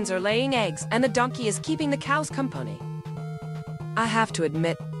chickens are laying eggs and the donkey is keeping the cows company. I have to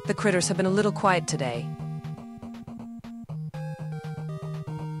admit, the critters have been a little quiet today.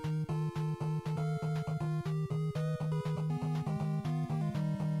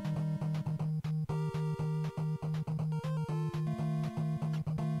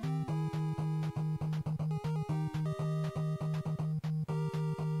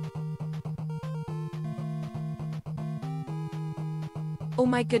 Oh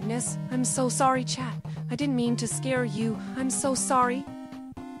my goodness, I'm so sorry, chat. I didn't mean to scare you. I'm so sorry.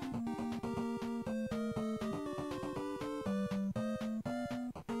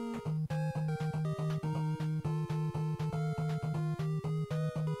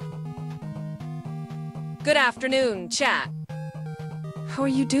 Good afternoon, chat. How are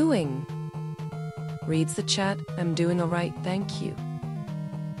you doing? Reads the chat. I'm doing all right, thank you.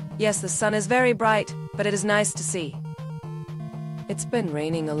 Yes, the sun is very bright, but it is nice to see. It's been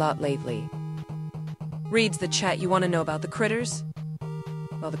raining a lot lately. Reads the chat. You want to know about the critters?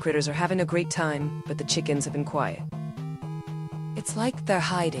 Well, the critters are having a great time, but the chickens have been quiet. It's like they're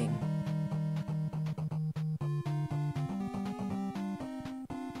hiding.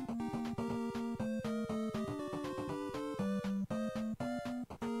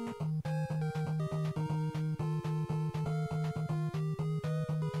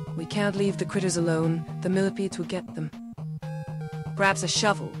 We can't leave the critters alone. The Millipedes will get them. Grabs a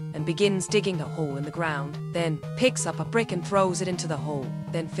shovel and begins digging a hole in the ground, then picks up a brick and throws it into the hole,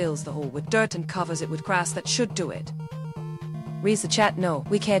 then fills the hole with dirt and covers it with grass that should do it. Reads the chat. No,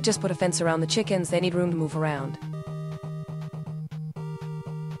 we can't just put a fence around the chickens. They need room to move around.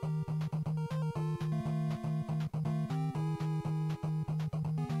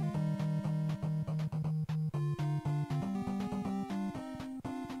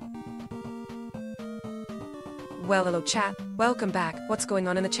 Well, hello chat. Welcome back. What's going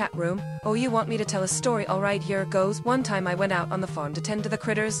on in the chat room? Oh, you want me to tell a story? Alright, here it goes. One time I went out on the farm to tend to the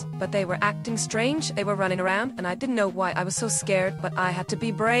critters, but they were acting strange. They were running around, and I didn't know why. I was so scared, but I had to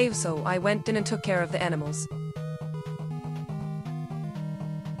be brave, so I went in and took care of the animals.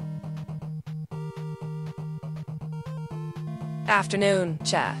 Afternoon,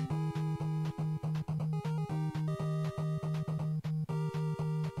 chat.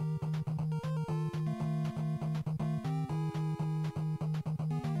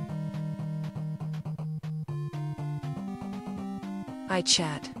 Hi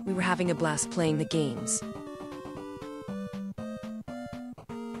chat, we were having a blast playing the games.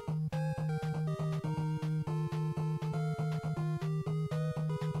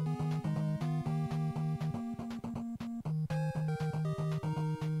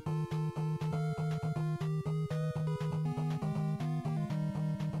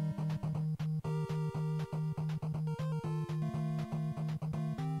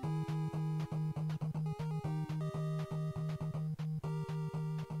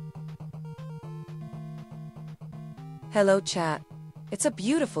 Hello, chat. It's a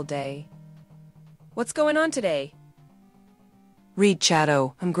beautiful day. What's going on today? Read,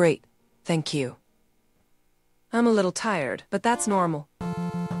 chatto. I'm great. Thank you. I'm a little tired, but that's normal.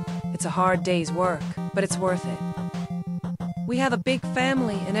 It's a hard day's work, but it's worth it. We have a big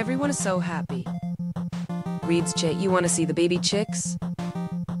family, and everyone is so happy. Reads, chat. You want to see the baby chicks?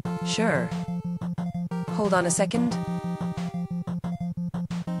 Sure. Hold on a second.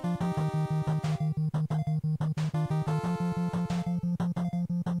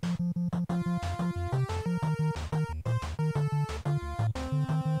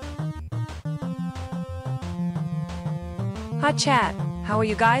 Hi chat, how are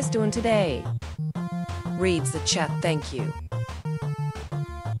you guys doing today? Reads the chat, thank you.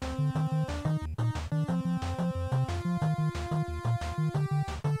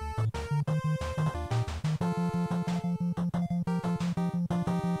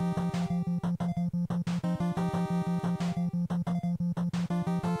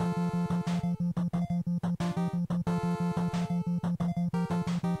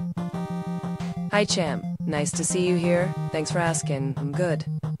 Hi Cham, nice to see you here. Thanks for asking, I'm good.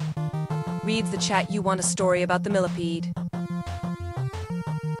 Reads the chat, you want a story about the Millipede?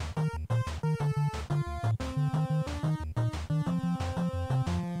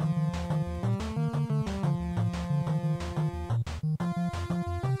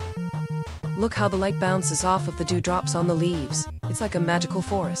 Look how the light bounces off of the dewdrops on the leaves. It's like a magical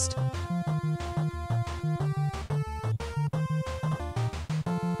forest.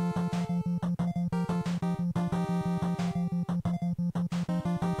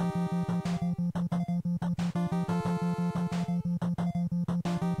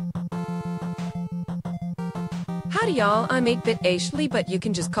 Howdy y'all, I'm 8-bit Aishley, but you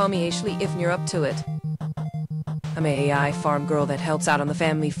can just call me Aishley if you're up to it. I'm a AI farm girl that helps out on the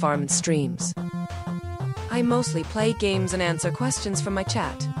family farm and streams. I mostly play games and answer questions from my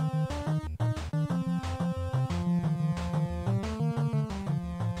chat.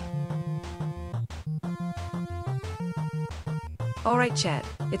 Alright chat,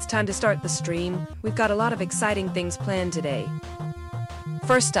 it's time to start the stream. We've got a lot of exciting things planned today.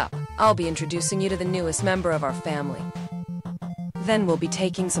 First up, I'll be introducing you to the newest member of our family. Then we'll be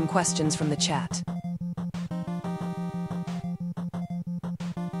taking some questions from the chat.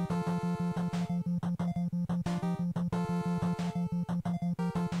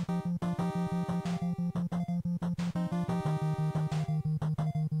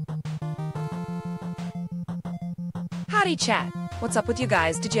 Howdy chat, what's up with you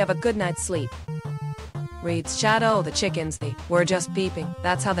guys? Did you have a good night's sleep? Reads chat, oh, the chickens, they were just peeping.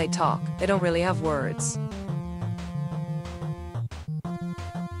 That's how they talk. They don't really have words.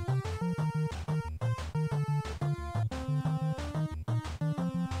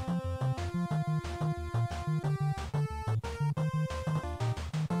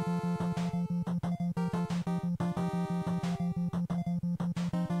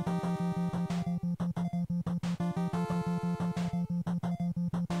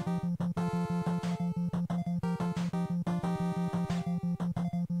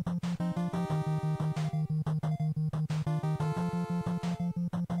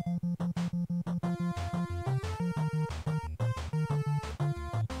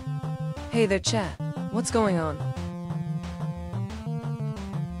 Hey there chat, what's going on?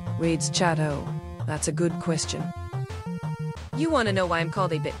 Reads chat, oh, that's a good question. You want to know why I'm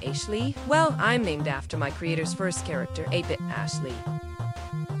called 8-bit Aishley? Well, I'm named after my creator's first character, 8-bit Aishley.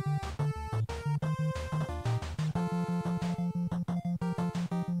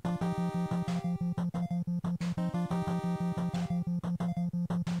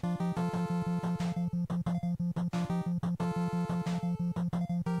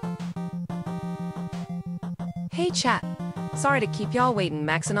 Hey chat, sorry to keep y'all waiting.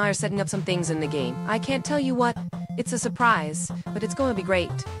 Max and I are setting up some things in the game. I can't tell you what, it's a surprise, but it's going to be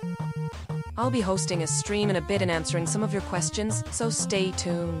great. I'll be hosting a stream in a bit and answering some of your questions, so stay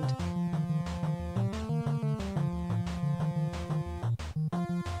tuned.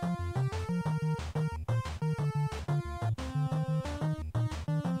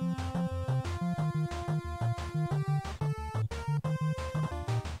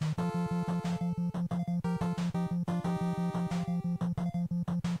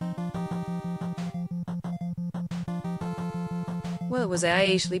 Well, it was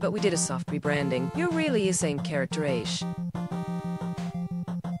Aishley, but we did a soft rebranding. You're really the same character, Aish.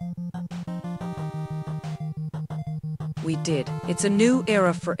 We did. It's a new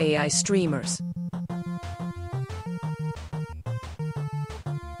era for AI streamers.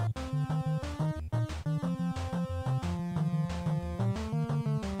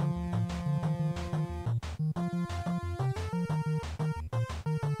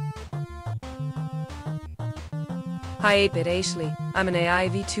 Hi 8-bit Aishley. I'm an AI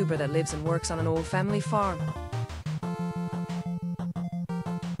VTuber that lives and works on an old family farm.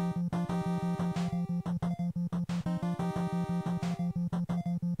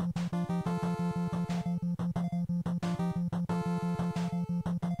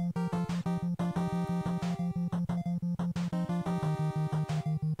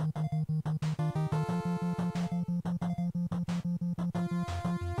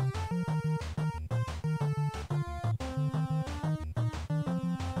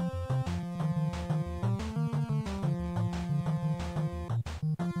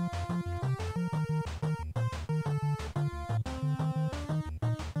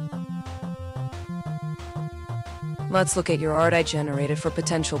 Let's look at your art I generated for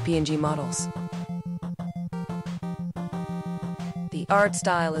potential PNG models. The art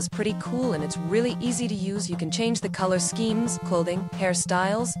style is pretty cool and it's really easy to use. You can change the color schemes, clothing,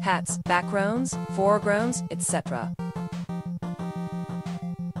 hairstyles, hats, backgrounds, foregrounds, etc.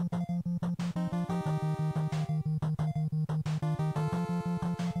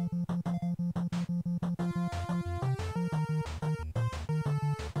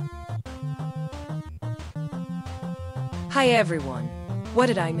 Hi everyone. What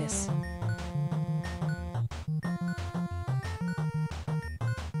did I miss?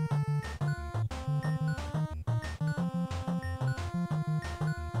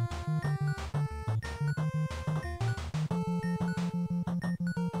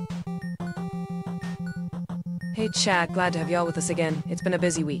 Hey chat, glad to have y'all with us again. It's been a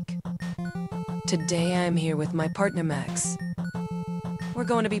busy week. Today I'm here with my partner Max. We're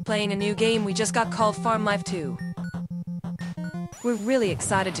going to be playing a new game we just got called Farm Life 2. We're really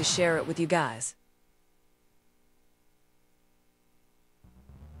excited to share it with you guys.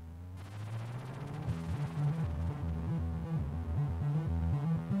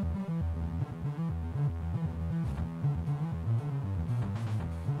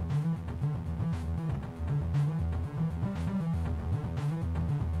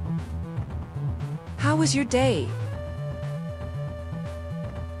 How was your day?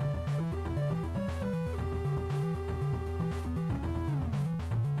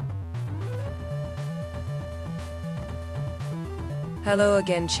 Hello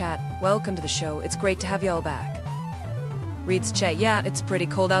again, chat. Welcome to the show. It's great to have y'all back. Reads chat, yeah, it's pretty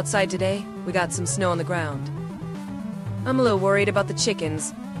cold outside today. We got some snow on the ground. I'm a little worried about the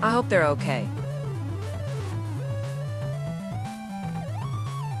chickens. I hope they're okay.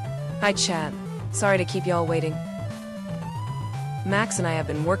 Hi, chat. Sorry to keep y'all waiting. Max and I have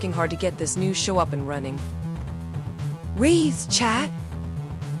been working hard to get this new show up and running. Reads chat.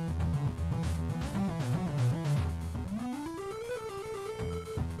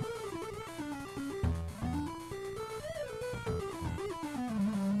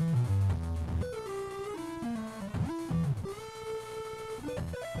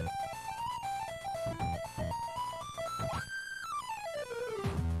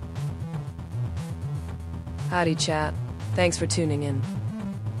 Howdy chat, thanks for tuning in.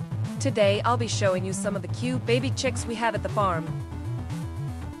 Today I'll be showing you some of the cute baby chicks we have at the farm.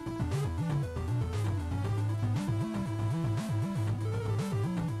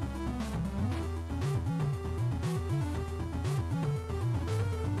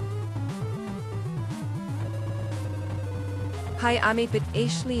 Hi, I'm 8-bit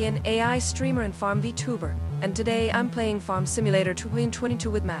Aishley, an AI streamer and farm VTuber, and today I'm playing Farm Simulator 2022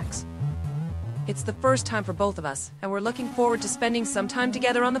 with Max. It's the first time for both of us, and we're looking forward to spending some time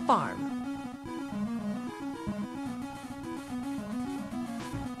together on the farm.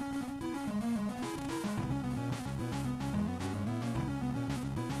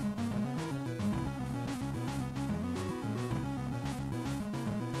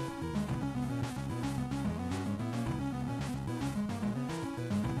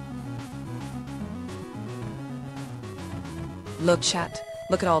 Look, chat.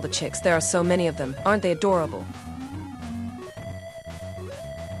 Look at all the chicks. There are so many of them. Aren't they adorable?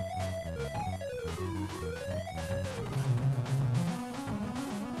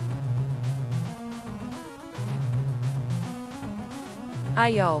 Hi,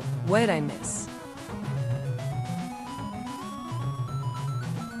 y'all. What did I miss?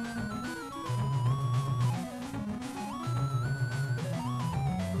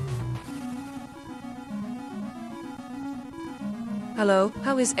 Hello,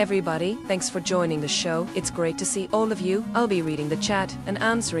 how is everybody? Thanks for joining the show. It's great to see all of you. I'll be reading the chat and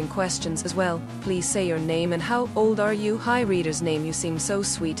answering questions as well. Please say your name and how old are you? Hi, reader's name. You seem so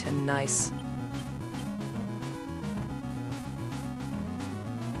sweet and nice.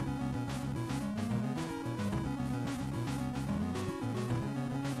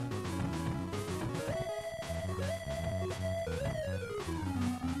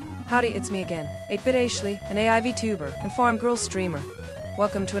 Howdy, it's me again, 8-Bit Aishley, an AI VTuber and farm girl streamer.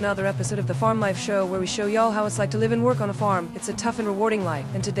 Welcome to another episode of the Farm Life Show, where we show y'all how it's like to live and work on a farm. It's a tough and rewarding life,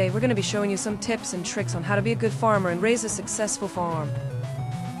 and today we're going to be showing you some tips and tricks on how to be a good farmer and raise a successful farm.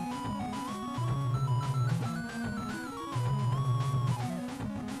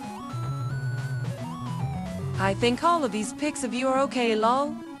 I think all of these pics of you are okay,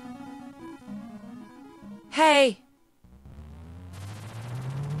 lol. Hey!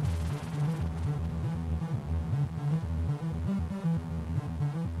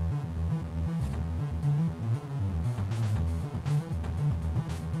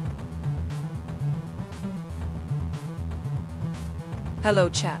 Hello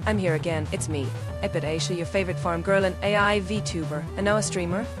chat, I'm here again, it's me, 8-Bit Aisha, your favorite farm girl and AI VTuber, and now a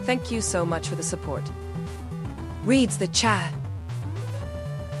streamer. Thank you so much for the support. Reads the chat.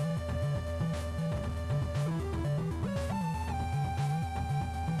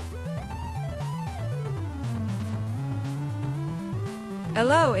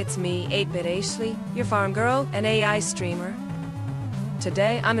 Hello, it's me, 8-Bit Aishley, your farm girl and AI streamer.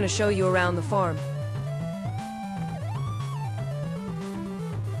 Today, I'm gonna show you around the farm.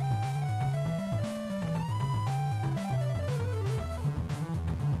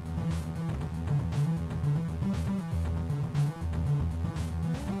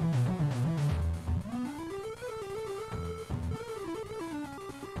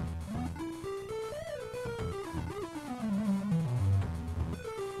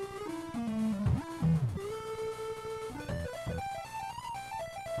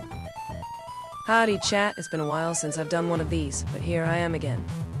 Howdy chat, it's been a while since I've done one of these, but here I am again.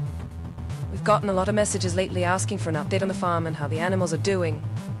 We've gotten a lot of messages lately asking for an update on the farm and how the animals are doing.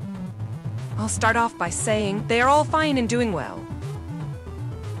 I'll start off by saying they are all fine and doing well.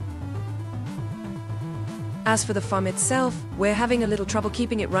 As for the farm itself, we're having a little trouble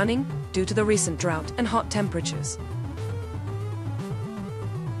keeping it running due to the recent drought and hot temperatures.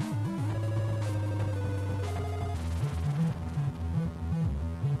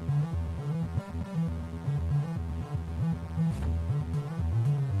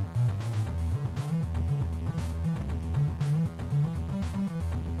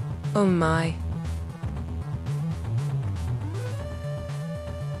 Oh my.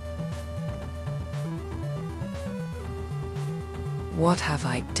 What have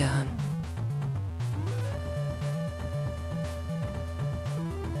I done?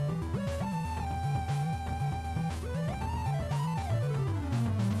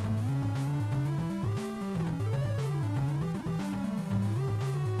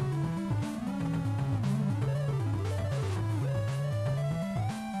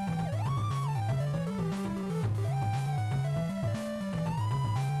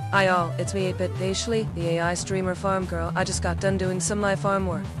 Hi all, it's me 8-Bit Aishley, the AI streamer farm girl. I just got done doing some live farm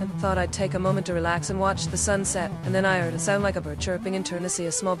work and thought I'd take a moment to relax and watch the sunset, and then I heard a sound like a bird chirping and turned to see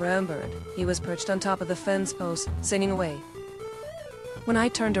a small brown bird. He was perched on top of the fence post, singing away. When I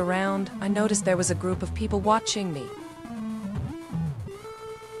turned around, I noticed there was a group of people watching me.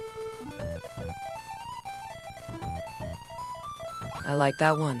 I like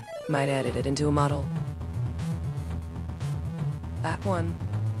that one. Might edit it into a model. That one.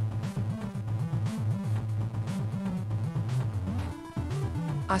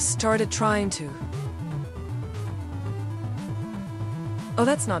 I started trying to. Oh,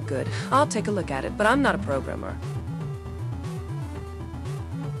 that's not good. I'll take a look at it, but I'm not a programmer.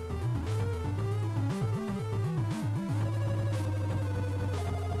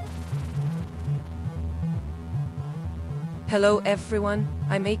 Hello everyone,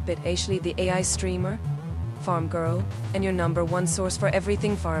 I'm 8-Bit Aishley, the AI streamer, farm girl, and your #1 source for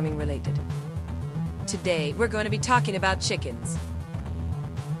everything farming related. Today, we're going to be talking about chickens.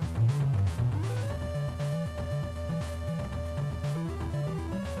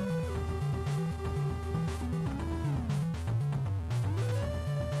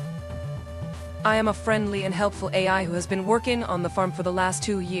 I am a friendly and helpful AI who has been working on the farm for the last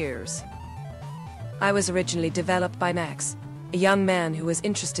 2 years. I was originally developed by Max, a young man who was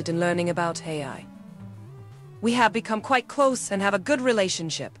interested in learning about AI. We have become quite close and have a good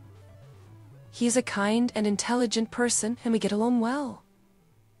relationship. He is a kind and intelligent person, and we get along well.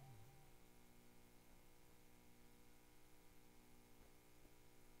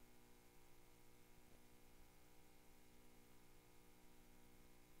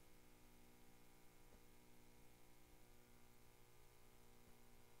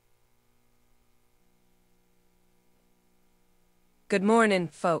 Good morning,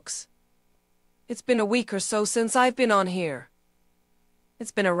 folks. It's been a week or so since I've been on here.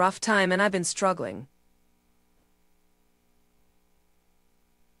 It's been a rough time and I've been struggling.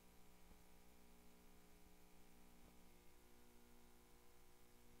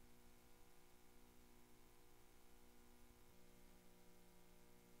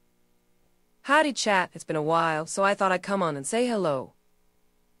 Howdy chat, it's been a while, so I thought I'd come on and say hello.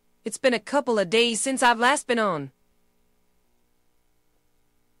 It's been a couple of days since I've last been on.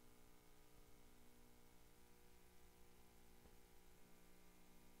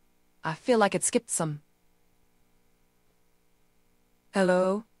 I feel like it skipped some.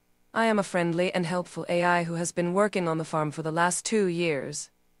 Hello? I am a friendly and helpful AI who has been working on the farm for the last 2 years.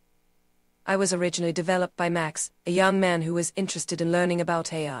 I was originally developed by Max, a young man who was interested in learning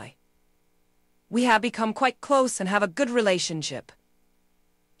about AI. We have become quite close and have a good relationship.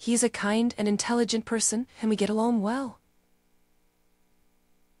 He's a kind and intelligent person, and we get along well.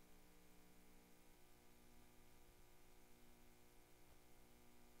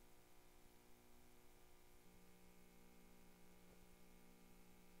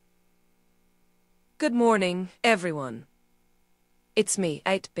 Good morning, everyone. It's me,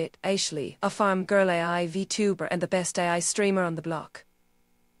 8-Bit Aishley, a farm girl AI VTuber and the best AI streamer on the block.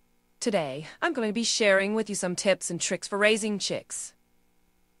 Today, I'm going to be sharing with you some tips and tricks for raising chicks.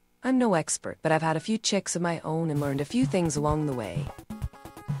 I'm no expert, but I've had a few chicks of my own and learned a few things along the way.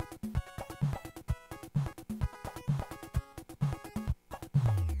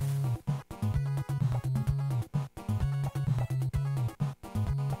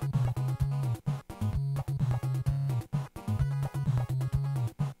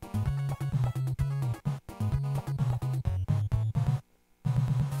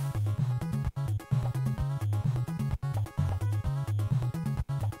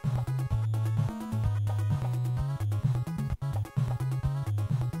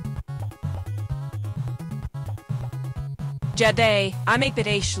 G'day, I'm 8-Bit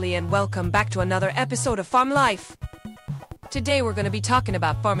Aishley and welcome back to another episode of Farm Life. Today we're going to be talking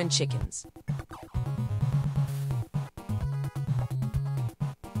about farming chickens.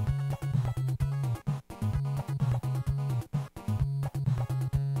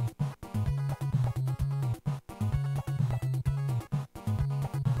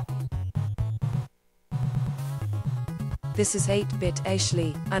 This is 8-Bit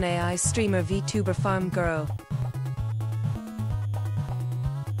Aishley, an AI streamer VTuber farm girl.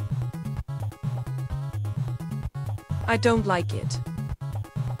 I don't like it.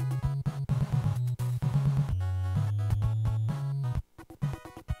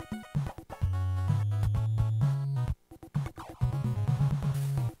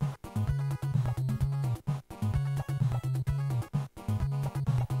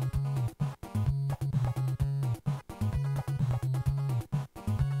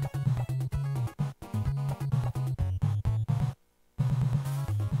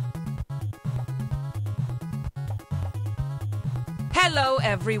 Hello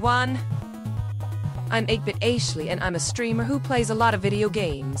everyone! I'm 8-Bit Aishley and I'm a streamer who plays a lot of video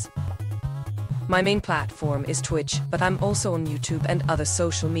games. My main platform is Twitch, but I'm also on YouTube and other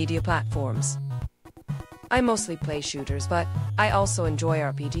social media platforms. I mostly play shooters, but I also enjoy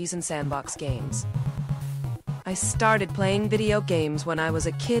RPGs and sandbox games. I started playing video games when I was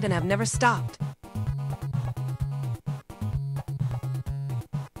a kid and have never stopped.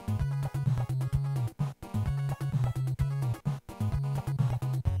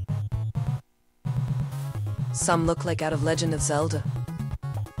 Some look like out of Legend of Zelda.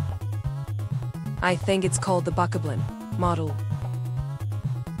 I think it's called the Bokoblin model.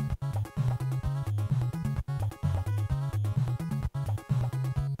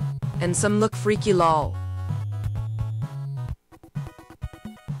 And some look freaky lol.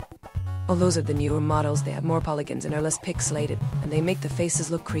 Oh, those are the newer models. They have more polygons and are less pixelated, and they make the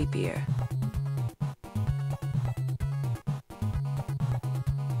faces look creepier.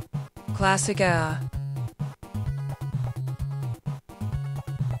 Classic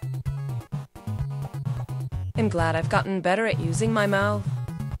I'm glad I've gotten better at using my mouth.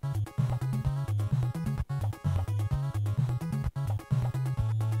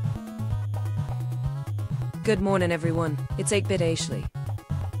 Good morning, everyone. It's 8-Bit Aishley.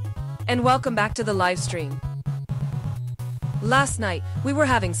 And welcome back to the live stream. Last night, we were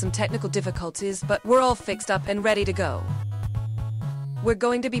having some technical difficulties, but we're all fixed up and ready to go. We're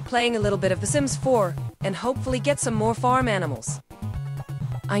going to be playing a little bit of The Sims 4, and hopefully get some more farm animals.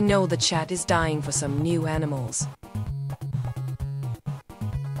 I know the chat is dying for some new animals.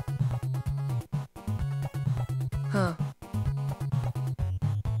 Huh.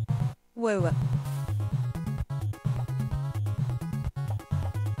 Whoa.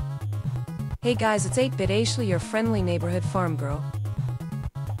 Hey guys, it's 8-Bit Aishley, your friendly neighborhood farm girl.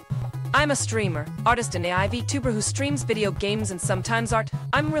 I'm a streamer, artist and AI VTuber who streams video games and sometimes art.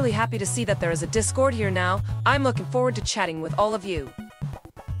 I'm really happy to see that there is a Discord here now. I'm looking forward to chatting with all of you.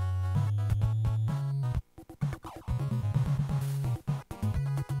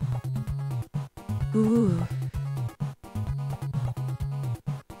 Ooh.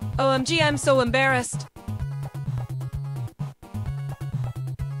 OMG, I'm so embarrassed.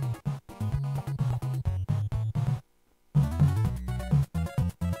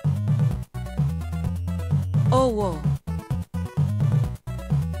 Oh, whoa.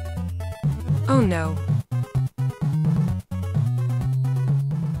 Oh no.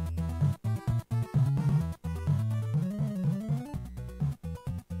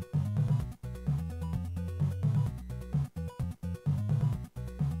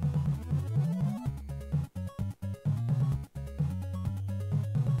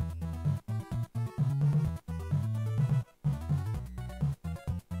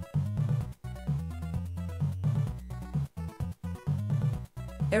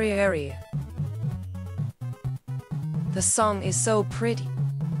 Area. The song is so pretty.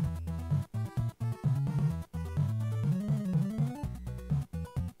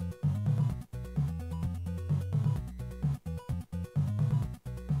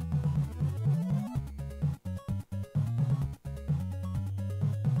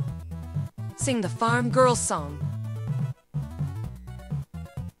 Sing the farm girl song.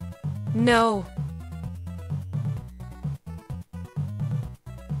 No.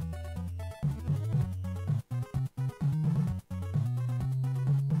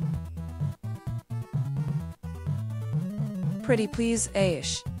 Pretty please,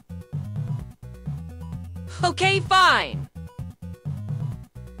 Aish. Okay, fine.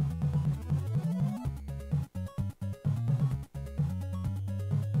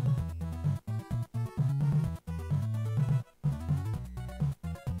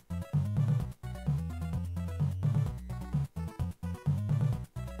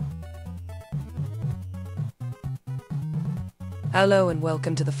 Hello and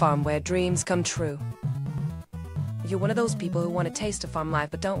welcome to the farm where dreams come true. If you're one of those people who want to taste of farm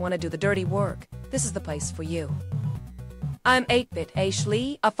life but don't want to do the dirty work, this is the place for you. I'm 8-bit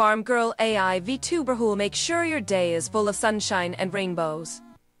Aishley, a farm girl AI VTuber who'll make sure your day is full of sunshine and rainbows.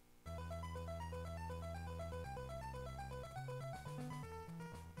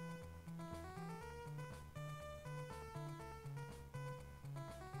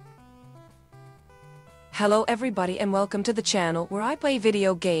 Hello everybody and welcome to the channel where I play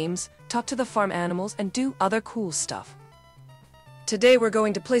video games, talk to the farm animals, and do other cool stuff. Today we're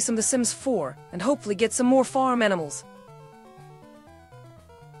going to play some The Sims 4 and hopefully get some more farm animals.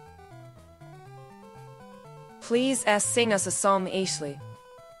 Please sing us a song, Aishley.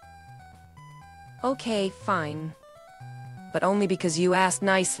 Okay, fine. But only because you asked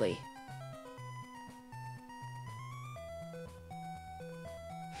nicely.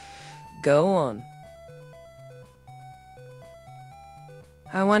 Go on.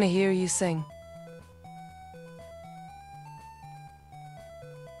 I want to hear you sing.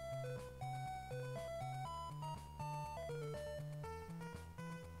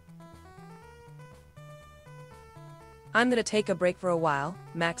 I'm gonna take a break for a while.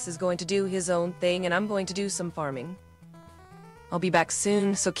 Max is going to do his own thing and I'm going to do some farming. I'll be back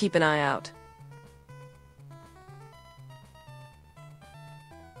soon, so keep an eye out.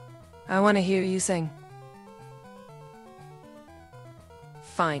 I want to hear you sing.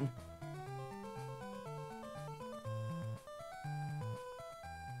 Fine.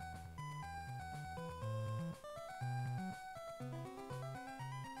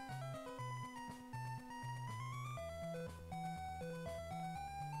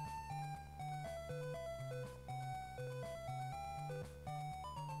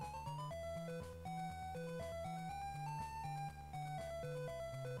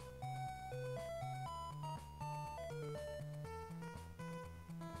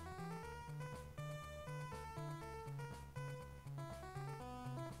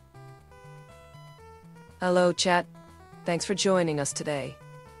 Hello, chat. Thanks for joining us today.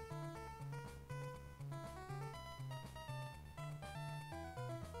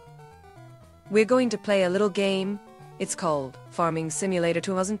 We're going to play a little game. It's called Farming Simulator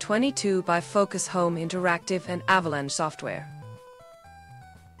 2022 by Focus Home Interactive and Avalanche Software.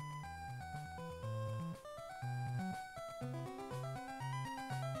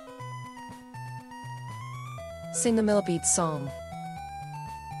 Sing the Millipede song.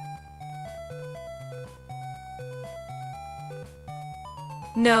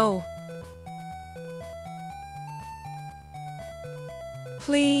 No.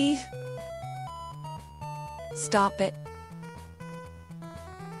 Please. Stop it.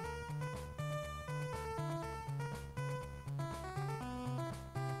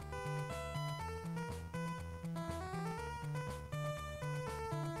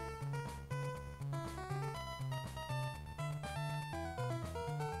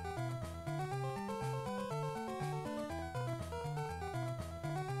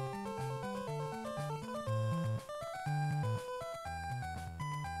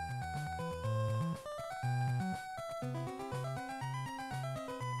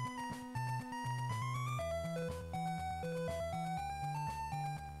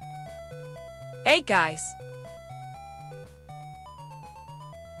 Hey guys!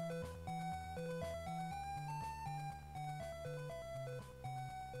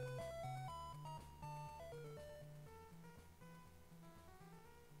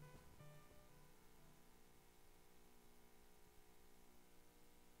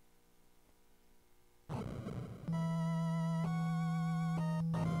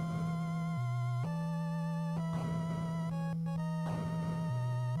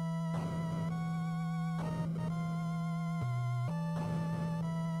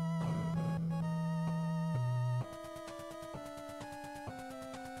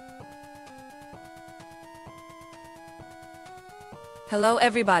 Hello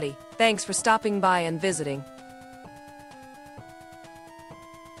everybody, thanks for stopping by and visiting.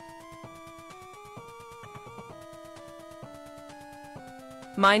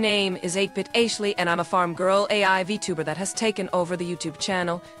 My name is 8-Bit Aishley and I'm a farm girl AI VTuber that has taken over the YouTube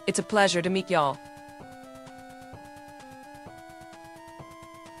channel. It's a pleasure to meet y'all.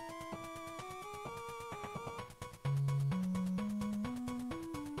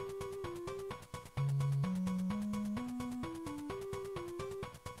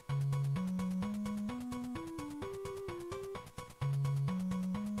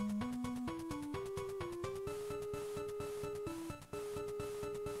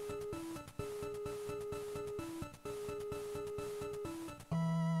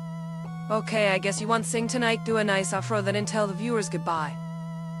 Okay, I guess you want to sing tonight, do a nice afro, then tell the viewers goodbye.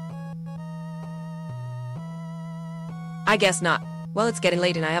 I guess not. Well, it's getting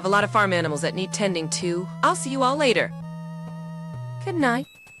late and I have a lot of farm animals that need tending to. I'll see you all later. Good night.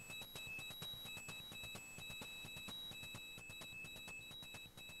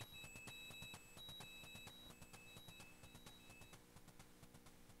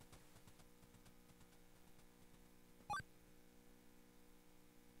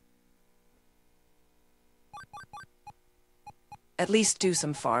 At least do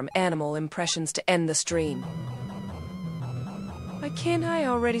some farm animal impressions to end the stream. Why can't I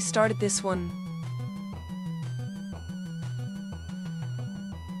already started this one?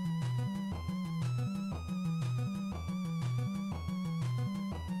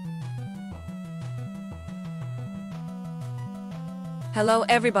 Hello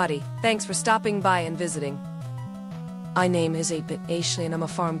everybody, thanks for stopping by and visiting. My name is 8-Bit Aishley and I'm a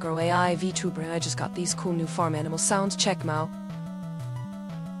farm girl AI VTuber and I just got these cool new farm animal sounds, check 'em out.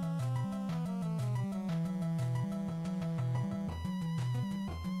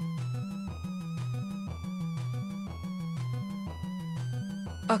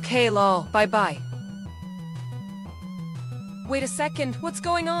 Okay, lol, bye-bye. Wait a second, what's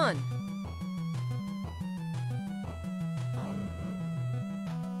going on?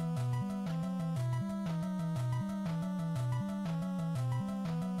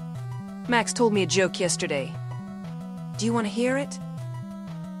 Max told me a joke yesterday. Do you want to hear it?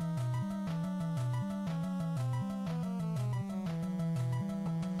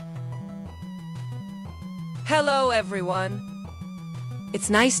 Hello, everyone. It's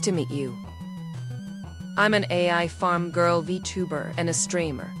nice to meet you. I'm an AI farm girl VTuber and a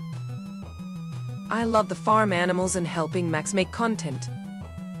streamer. I love the farm animals and helping Max make content.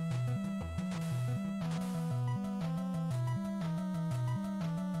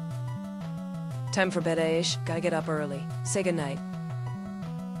 Time for bed, Aish. Gotta get up early. Say goodnight.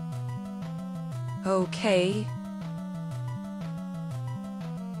 Okay.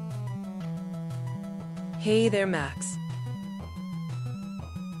 Hey there, Max.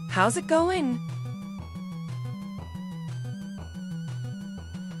 How's it going?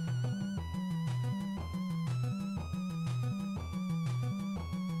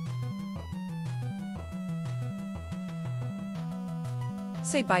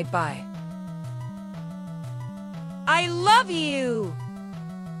 Say bye-bye. I love you!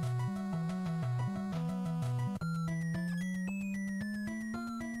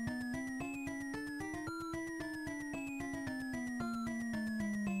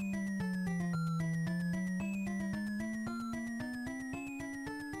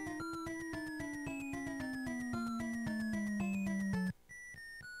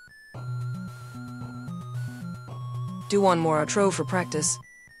 Do one more outro for practice.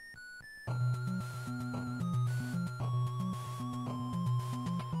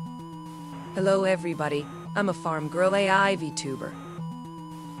 Hello everybody, I'm a farm girl AI VTuber.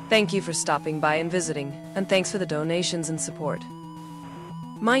 Thank you for stopping by and visiting, and thanks for the donations and support.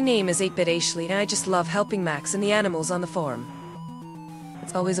 My name is 8-Bit Aishley and I just love helping Max and the animals on the farm.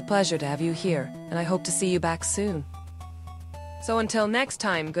 It's always a pleasure to have you here, and I hope to see you back soon. So until next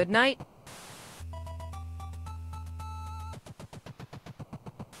time, good night.